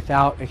done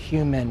without a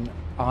human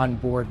on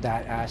board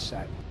that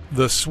asset.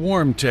 The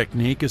swarm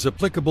technique is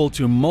applicable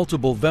to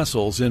multiple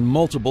vessels in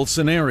multiple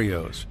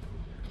scenarios.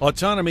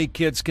 Autonomy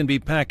kits can be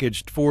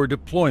packaged for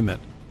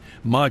deployment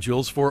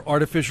Modules for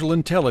artificial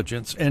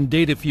intelligence and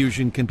data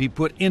fusion can be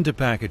put into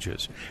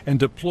packages and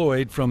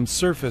deployed from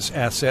surface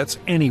assets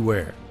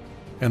anywhere.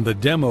 And the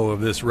demo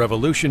of this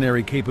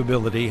revolutionary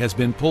capability has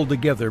been pulled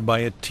together by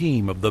a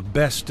team of the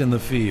best in the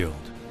field.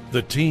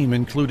 The team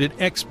included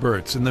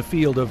experts in the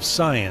field of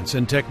science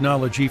and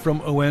technology from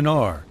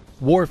ONR,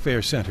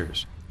 warfare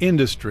centers,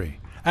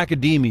 industry,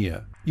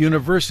 academia,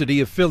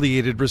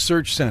 university-affiliated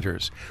research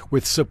centers,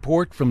 with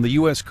support from the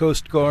U.S.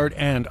 Coast Guard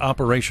and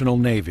Operational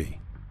Navy.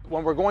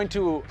 When we're going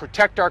to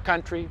protect our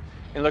country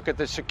and look at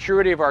the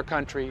security of our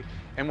country,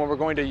 and when we're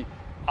going to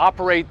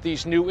operate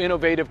these new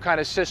innovative kind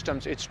of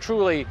systems, it's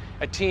truly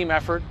a team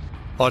effort.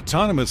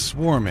 Autonomous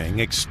swarming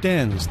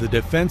extends the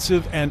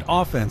defensive and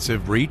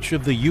offensive reach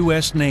of the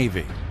U.S.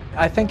 Navy.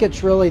 I think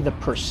it's really the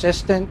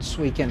persistence.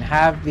 We can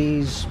have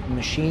these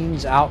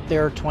machines out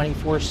there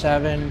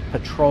 24/7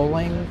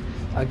 patrolling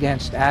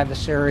against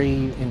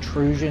adversary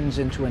intrusions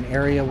into an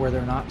area where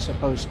they're not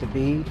supposed to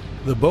be.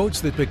 The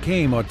boats that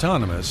became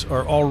autonomous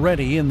are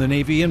already in the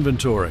Navy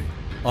inventory,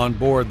 on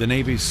board the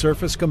Navy's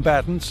surface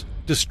combatants,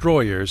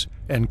 destroyers,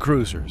 and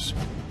cruisers.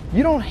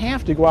 You don't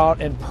have to go out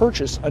and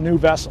purchase a new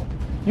vessel.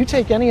 You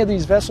take any of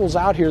these vessels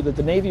out here that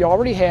the Navy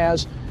already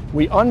has,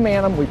 we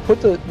unman them, we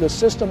put the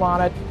system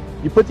on it,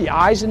 you put the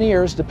eyes and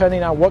ears,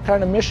 depending on what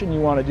kind of mission you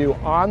want to do,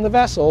 on the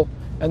vessel,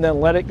 and then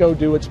let it go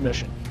do its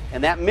mission.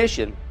 And that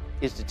mission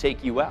is to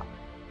take you out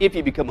if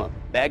you become a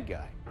bad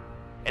guy.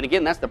 And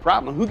again, that's the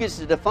problem. Who gets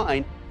to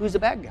define who's a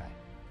bad guy?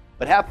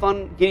 But have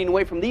fun getting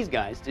away from these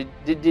guys.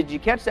 Did you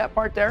catch that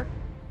part there?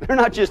 They're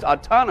not just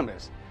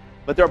autonomous,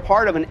 but they're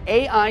part of an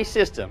AI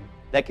system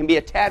that can be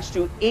attached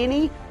to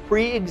any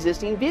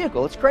pre-existing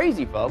vehicle. It's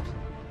crazy, folks.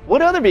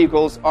 What other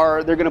vehicles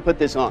are they going to put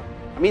this on?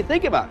 I mean,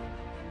 think about it.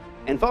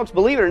 And folks,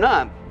 believe it or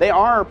not, they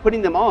are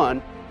putting them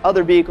on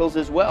other vehicles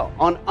as well,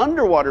 on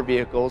underwater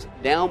vehicles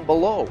down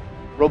below.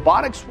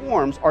 Robotic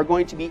swarms are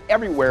going to be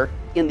everywhere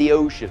in the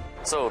ocean.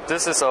 So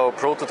this is our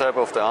prototype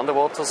of the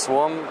underwater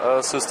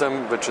swarm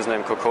system, which is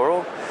named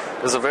Kokoro.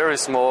 It's a very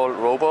small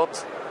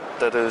robot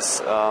that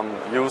is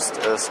used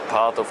as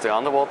part of the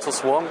underwater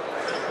swarm.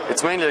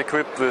 It's mainly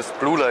equipped with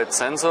blue light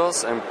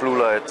sensors and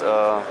blue light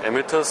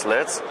emitters,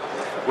 LEDs,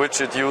 which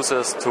it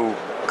uses to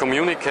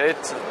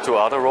communicate to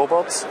other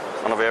robots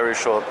on a very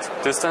short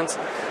distance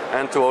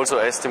and to also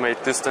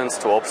estimate distance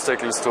to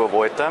obstacles to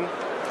avoid them.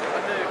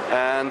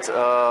 And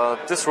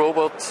this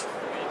robot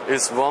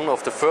is one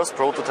of the first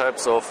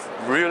prototypes of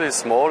really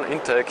small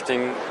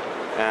interacting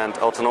and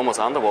autonomous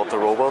underwater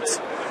robots.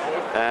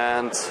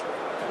 And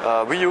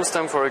we use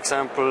them, for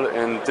example,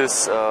 in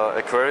this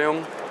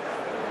aquarium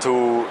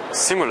to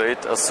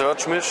simulate a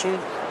search mission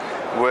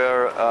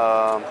where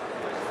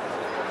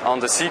on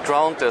the sea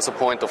ground there's a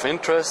point of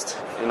interest.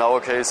 In our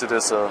case it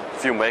is a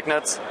few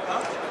magnets,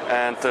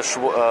 and the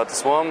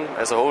swarm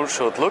as a whole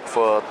should look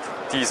for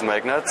these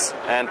magnets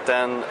and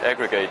then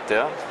aggregate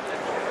there.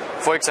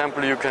 For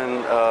example, you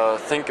can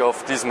think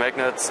of these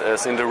magnets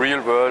as in the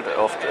real world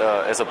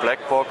as a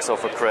black box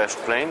of a crashed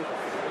plane,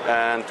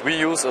 and we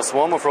use a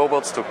swarm of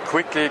robots to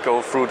quickly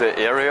go through the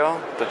area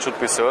that should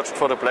be searched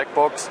for the black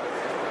box.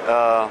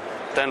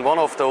 Then one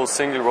of those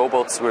single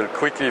robots will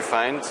quickly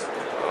find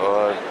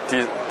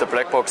the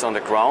black box on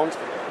the ground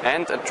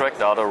and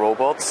attract other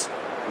robots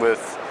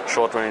with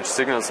short-range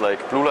signals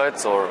like blue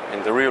lights, or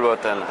in the real world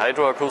then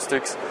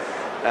hydroacoustics.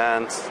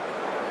 And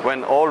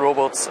when all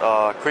robots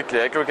are quickly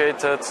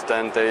aggregated,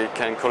 then they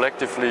can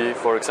collectively,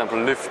 for example,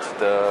 lift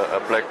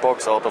the black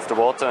box out of the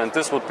water, and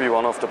this would be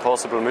one of the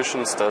possible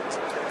missions that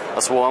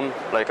a swarm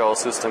like our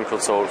system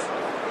could solve.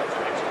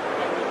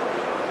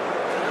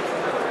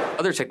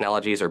 Other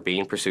technologies are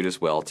being pursued as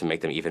well to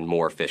make them even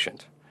more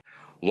efficient.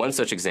 One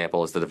such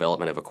example is the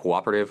development of a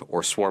cooperative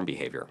or swarm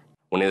behavior.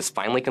 When it is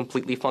finally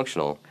completely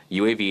functional,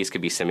 UAVs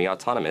could be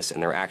semi-autonomous in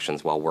their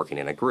actions while working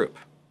in a group.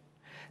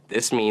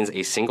 This means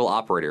a single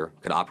operator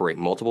could operate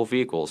multiple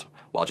vehicles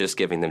while just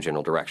giving them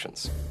general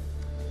directions.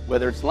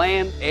 Whether it's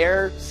land,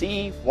 air,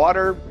 sea,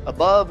 water,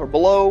 above or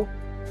below,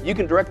 you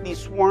can direct these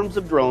swarms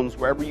of drones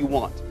wherever you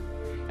want.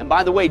 And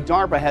by the way,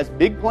 DARPA has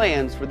big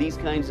plans for these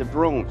kinds of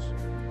drones.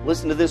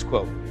 Listen to this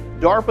quote.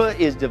 DARPA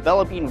is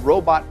developing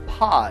robot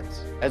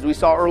pods, as we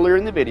saw earlier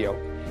in the video,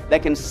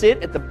 that can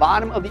sit at the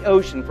bottom of the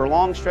ocean for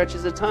long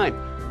stretches of time,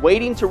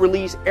 waiting to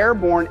release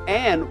airborne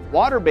and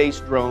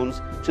water-based drones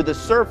to the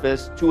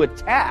surface to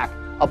attack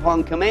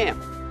upon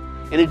command.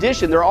 In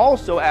addition, they're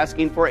also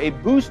asking for a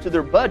boost to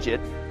their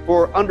budget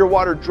for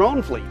underwater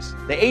drone fleets.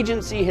 The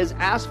agency has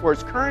asked for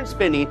its current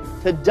spending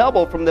to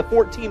double from the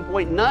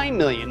 $14.9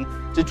 million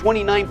to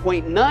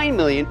 $29.9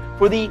 million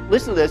for the,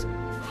 listen to this,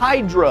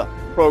 Hydra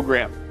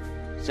program.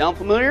 Sound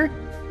familiar?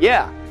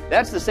 Yeah,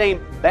 that's the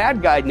same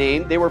bad guy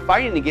name they were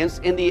fighting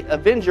against in the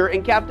Avenger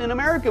and Captain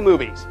America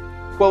movies.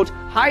 Quote,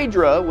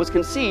 Hydra was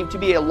conceived to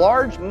be a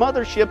large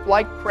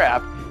mothership-like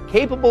craft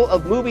capable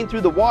of moving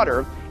through the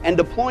water and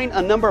deploying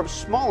a number of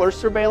smaller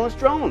surveillance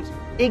drones,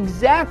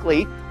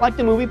 exactly like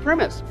the movie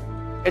premise.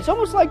 It's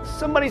almost like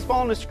somebody's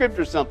following a script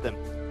or something.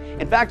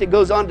 In fact, it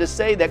goes on to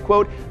say that,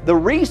 quote, the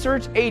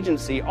research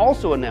agency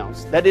also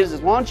announced that it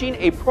is launching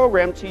a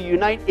program to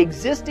unite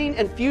existing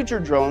and future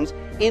drones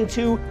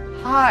into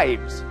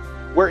hives,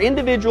 where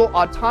individual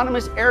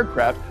autonomous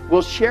aircraft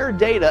will share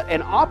data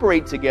and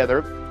operate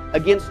together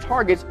against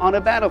targets on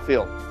a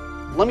battlefield.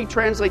 Let me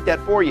translate that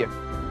for you.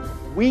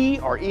 We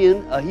are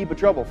in a heap of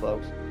trouble,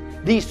 folks.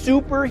 These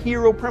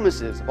superhero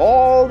premises of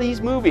all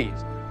these movies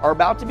are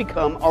about to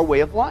become our way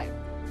of life.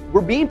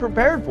 We're being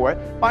prepared for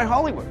it by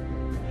Hollywood.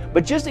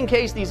 But just in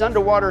case these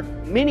underwater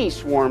mini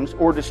swarms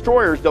or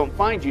destroyers don't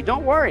find you,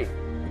 don't worry.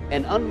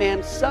 An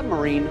unmanned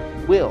submarine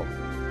will.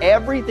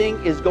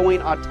 Everything is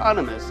going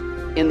autonomous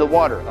in the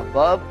water,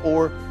 above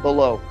or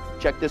below.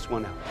 Check this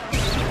one out.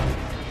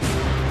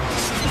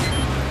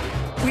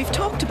 We've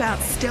talked about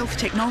stealth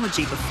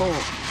technology before.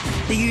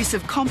 The use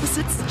of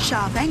composites,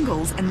 sharp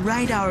angles and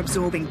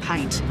radar-absorbing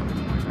paint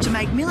to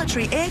make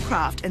military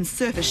aircraft and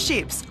surface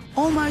ships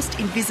almost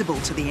invisible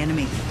to the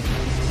enemy.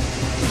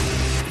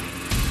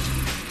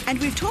 And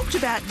we've talked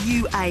about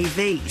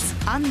UAVs,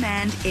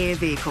 unmanned air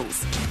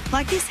vehicles.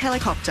 Like this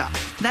helicopter,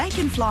 they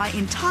can fly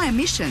entire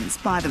missions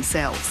by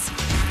themselves.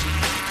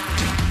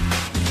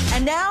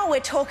 And now we're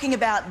talking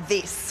about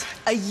this,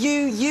 a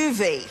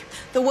UUV,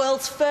 the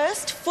world's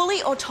first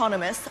fully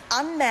autonomous,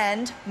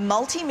 unmanned,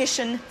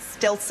 multi-mission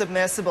stealth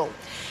submersible.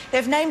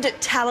 They've named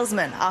it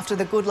Talisman after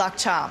the good luck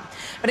charm.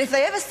 But if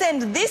they ever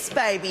send this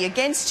baby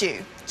against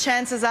you,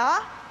 chances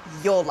are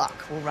your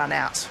luck will run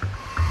out.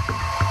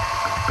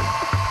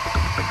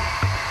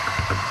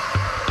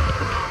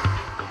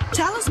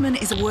 Talisman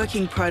is a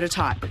working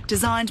prototype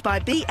designed by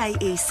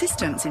BAE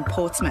Systems in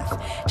Portsmouth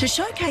to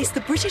showcase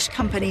the British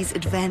company's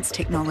advanced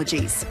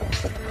technologies.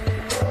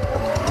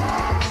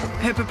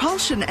 Her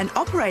propulsion and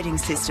operating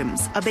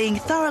systems are being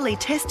thoroughly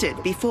tested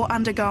before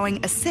undergoing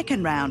a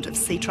second round of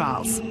sea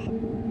trials.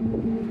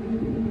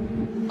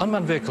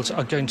 Unmanned vehicles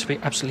are going to be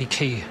absolutely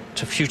key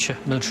to future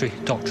military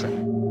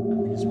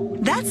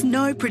doctrine. That's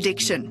no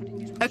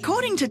prediction.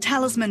 According to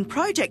Talisman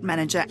project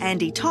manager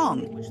Andy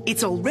Tong,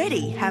 it's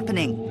already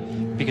happening.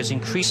 Because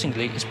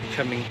increasingly it's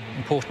becoming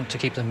important to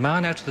keep the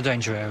man out of the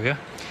danger area.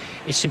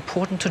 It's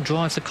important to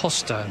drive the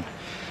cost down.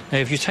 Now,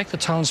 if you take the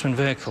Talisman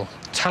vehicle,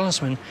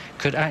 Talisman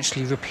could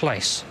actually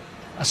replace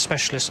a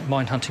specialist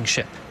mine hunting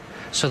ship.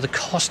 So the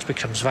cost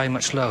becomes very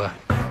much lower.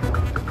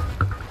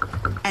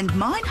 And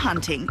mine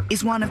hunting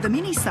is one of the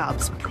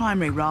mini-sub's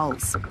primary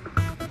roles.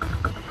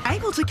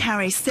 Able to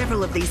carry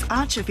several of these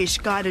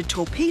Archerfish guided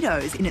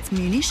torpedoes in its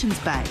munitions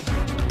bay,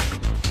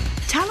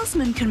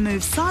 Talisman can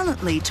move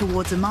silently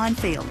towards a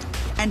minefield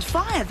and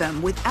fire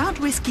them without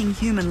risking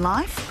human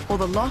life or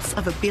the loss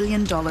of $1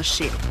 billion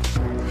ship.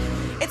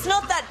 It's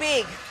not that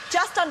big,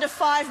 just under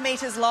 5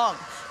 metres long,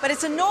 but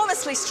it's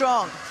enormously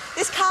strong.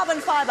 This carbon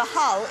fibre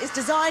hull is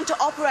designed to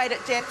operate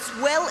at depths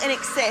well in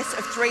excess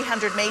of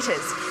 300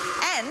 metres.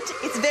 And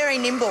it's very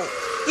nimble.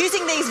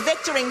 Using these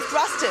vectoring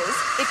thrusters,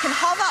 it can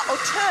hover or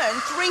turn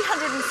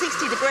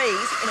 360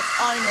 degrees in its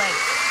own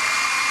length.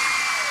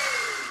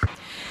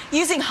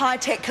 Using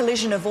high-tech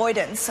collision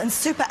avoidance and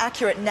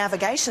super-accurate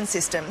navigation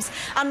systems,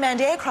 unmanned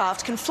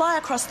aircraft can fly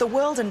across the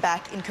world and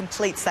back in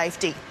complete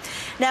safety.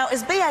 Now,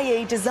 as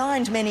BAE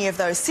designed many of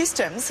those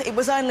systems, it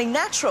was only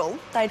natural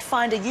they'd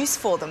find a use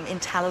for them in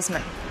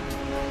Talisman.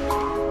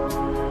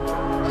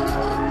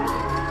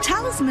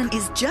 Talisman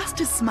is just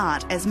as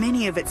smart as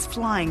many of its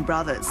flying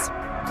brothers.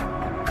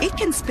 It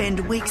can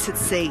spend weeks at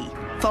sea,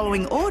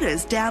 following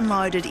orders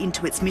downloaded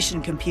into its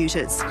mission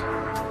computers,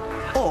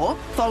 or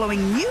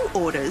following new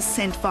orders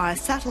sent via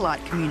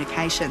satellite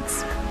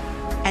communications.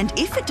 And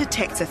if it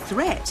detects a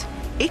threat,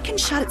 it can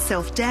shut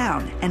itself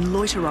down and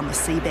loiter on the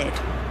seabed.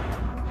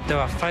 There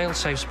are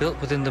fail-safes built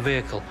within the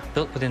vehicle,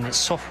 built within its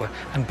software,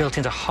 and built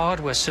into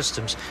hardware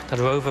systems that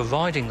are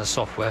overriding the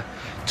software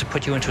to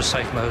put you into a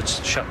safe mode,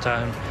 shut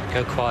down,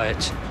 go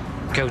quiet,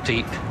 go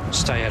deep,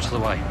 stay out of the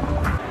way.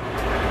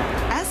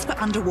 As for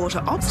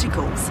underwater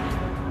obstacles,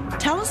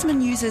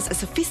 Talisman uses a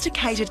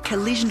sophisticated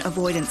collision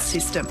avoidance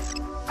system.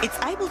 It's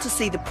able to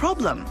see the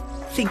problem,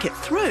 think it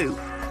through,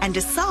 and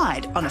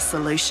decide on a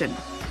solution.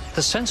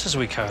 The sensors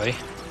we carry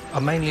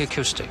are mainly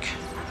acoustic,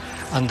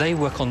 and they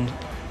work on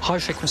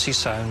high-frequency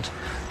sound,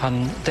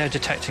 and they're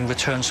detecting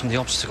returns from the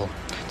obstacle.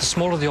 The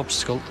smaller the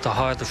obstacle, the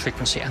higher the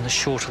frequency and the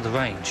shorter the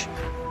range.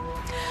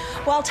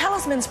 While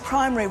Talisman's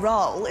primary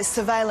role is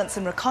surveillance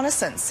and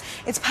reconnaissance,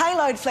 its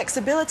payload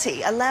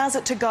flexibility allows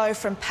it to go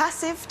from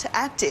passive to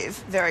active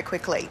very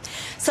quickly.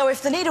 So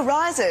if the need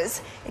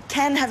arises, it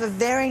can have a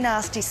very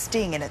nasty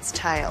sting in its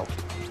tail.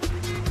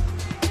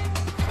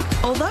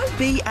 Although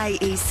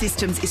BAE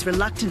Systems is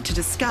reluctant to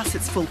discuss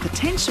its full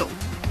potential,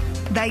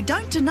 they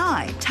don't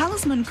deny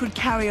Talisman could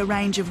carry a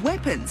range of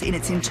weapons in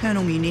its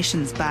internal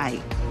munitions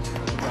bay.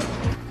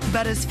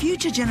 But as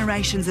future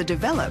generations are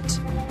developed,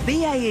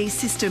 BAE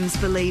Systems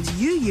believes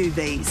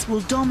UUVs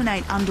will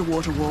dominate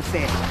underwater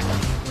warfare,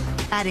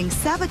 adding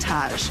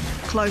sabotage,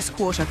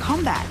 close-quarter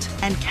combat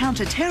and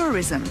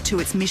counter-terrorism to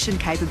its mission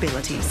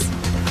capabilities.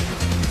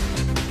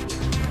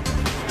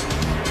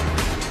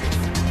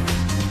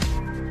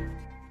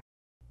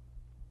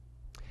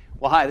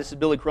 Well, hi, this is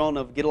Billy Crone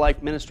of Get a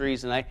Life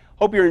Ministries, and I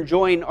hope you're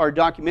enjoying our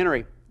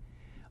documentary.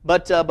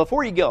 But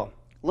before you go,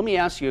 let me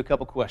ask you a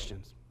couple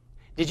questions.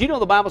 Did you know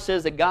the Bible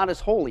says that God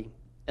is holy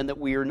and that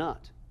we are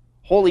not?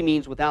 Holy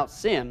means without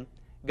sin.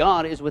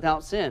 God is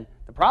without sin.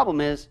 The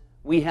problem is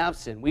we have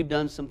sin. We've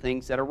done some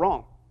things that are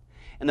wrong.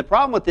 And the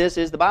problem with this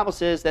is the Bible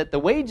says that the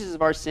wages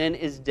of our sin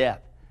is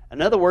death.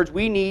 In other words,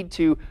 we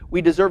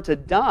deserve to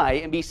die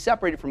and be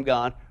separated from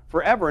God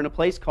forever in a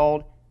place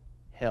called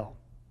hell.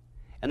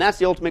 And that's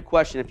the ultimate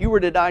question. If you were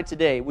to die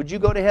today, would you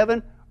go to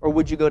heaven or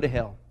would you go to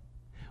hell?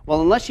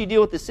 Well, unless you deal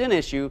with the sin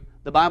issue,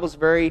 the Bible's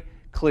very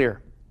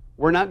clear.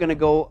 We're not going to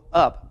go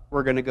up,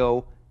 we're going to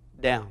go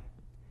down.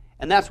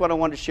 And that's what I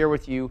wanted to share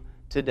with you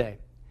today.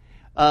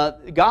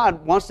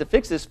 God wants to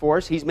fix this for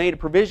us. He's made a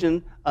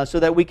provision so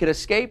that we could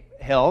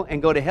escape hell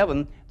and go to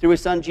heaven through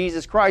His Son,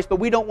 Jesus Christ, but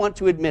we don't want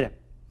to admit it.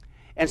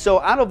 And so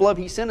out of love,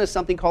 He sent us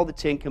something called the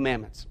Ten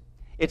Commandments.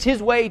 It's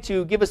His way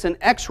to give us an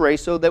x-ray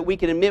so that we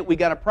can admit we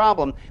got a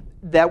problem,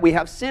 that we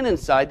have sin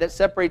inside that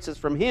separates us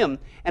from Him.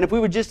 And if we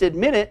would just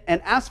admit it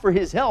and ask for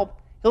His help,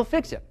 He'll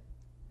fix it.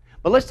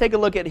 But let's take a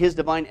look at His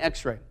divine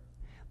x-ray.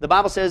 The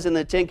Bible says in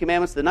the Ten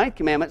Commandments, the 9th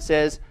commandment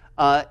says,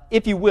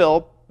 if you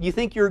will, you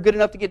think you're good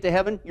enough to get to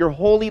heaven, you're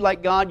holy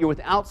like God, you're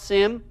without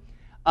sin,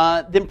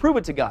 then prove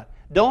it to God.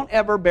 Don't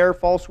ever bear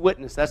false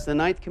witness. That's the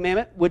 9th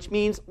commandment, which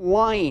means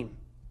lying.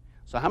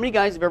 So how many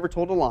guys have ever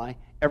told a lie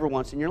ever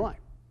once in your life?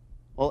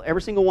 Well,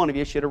 every single one of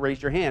you should have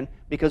raised your hand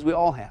because we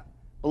all have.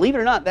 Believe it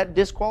or not, that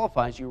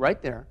disqualifies you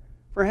right there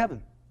for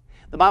heaven.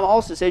 The Bible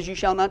also says you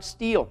shall not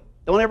steal.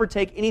 Don't ever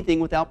take anything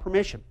without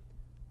permission.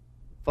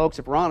 Folks,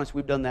 if we're honest,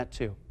 we've done that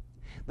too.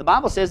 The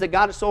Bible says that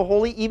God is so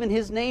holy, even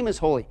His name is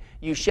holy.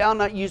 You shall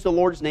not use the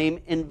Lord's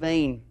name in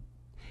vain.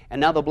 And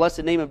now the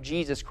blessed name of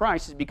Jesus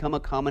Christ has become a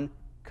common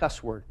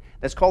cuss word.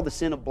 That's called the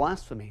sin of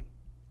blasphemy.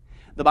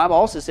 The Bible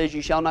also says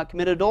you shall not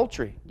commit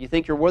adultery. You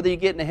think you're worthy of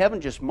getting to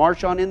heaven? Just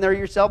march on in there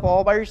yourself,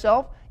 all by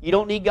yourself? You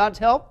don't need God's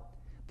help?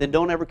 Then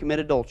don't ever commit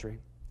adultery.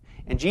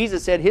 And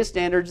Jesus said His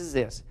standards is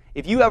this.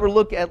 If you ever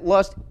look at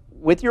lust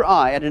with your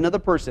eye at another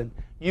person,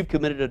 you've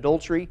committed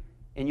adultery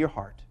in your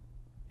heart.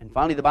 And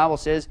finally, the Bible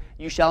says,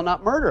 you shall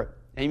not murder.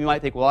 And you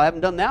might think, well, I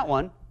haven't done that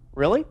one.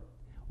 Really?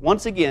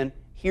 Once again,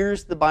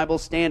 here's the Bible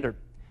standard.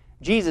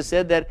 Jesus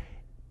said that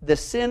the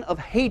sin of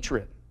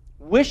hatred,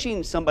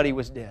 wishing somebody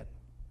was dead,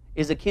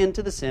 is akin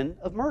to the sin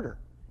of murder.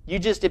 You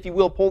just, if you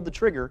will, pulled the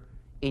trigger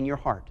in your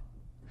heart.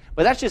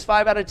 But that's just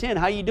 5 out of 10.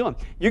 How you doing?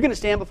 You're going to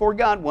stand before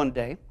God one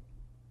day,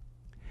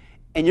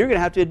 and you're going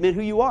to have to admit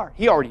who you are.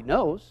 He already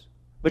knows,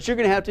 but you're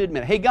going to have to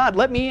admit, hey, God,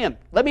 let me in.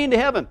 Let me into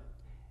heaven.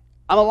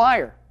 I'm a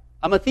liar.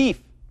 I'm a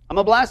thief. I'm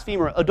a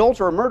blasphemer,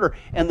 adulterer, murderer.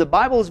 And the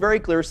Bible is very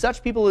clear.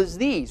 Such people as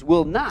these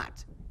will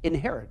not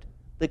inherit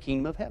the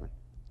kingdom of heaven.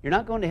 You're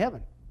not going to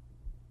heaven.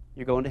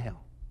 You're going to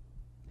hell.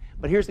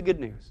 But here's the good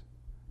news.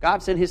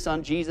 God sent His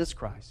Son, Jesus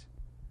Christ,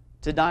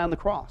 to die on the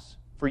cross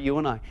for you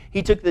and I.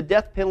 He took the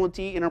death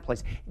penalty in our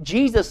place.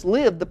 Jesus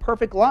lived the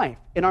perfect life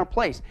in our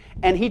place.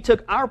 And He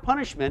took our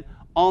punishment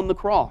on the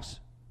cross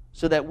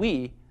so that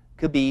we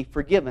could be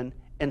forgiven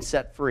and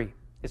set free.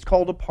 It's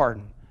called a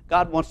pardon.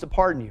 God wants to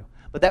pardon you.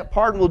 But that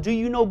pardon will do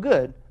you no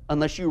good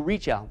unless you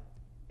reach out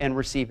and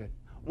receive it.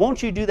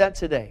 Won't you do that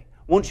today?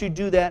 Won't you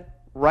do that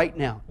right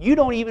now? You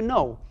don't even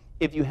know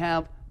if you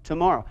have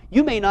tomorrow.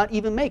 You may not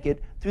even make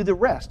it through the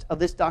rest of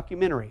this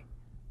documentary.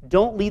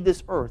 Don't leave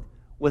this earth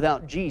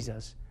without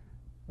Jesus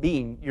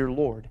being your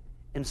Lord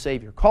and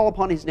Savior. Call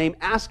upon His name.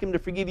 Ask Him to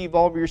forgive you of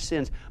all of your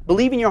sins.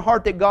 Believe in your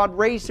heart that God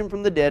raised Him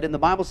from the dead, and the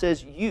Bible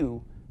says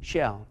you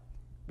shall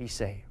be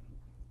saved.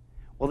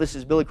 Well, this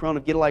is Billy Crone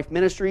of Get a Life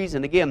Ministries,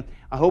 and again,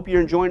 I hope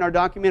you're enjoying our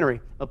documentary.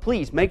 But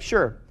please make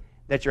sure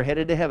that you're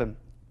headed to heaven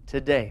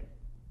today.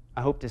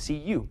 I hope to see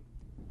you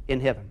in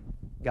heaven.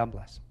 God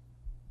bless.